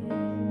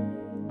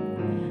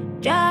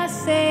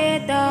 Just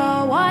say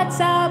the words,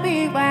 I'll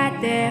be right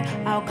there.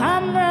 I'll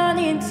come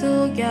running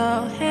to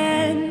your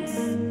hands.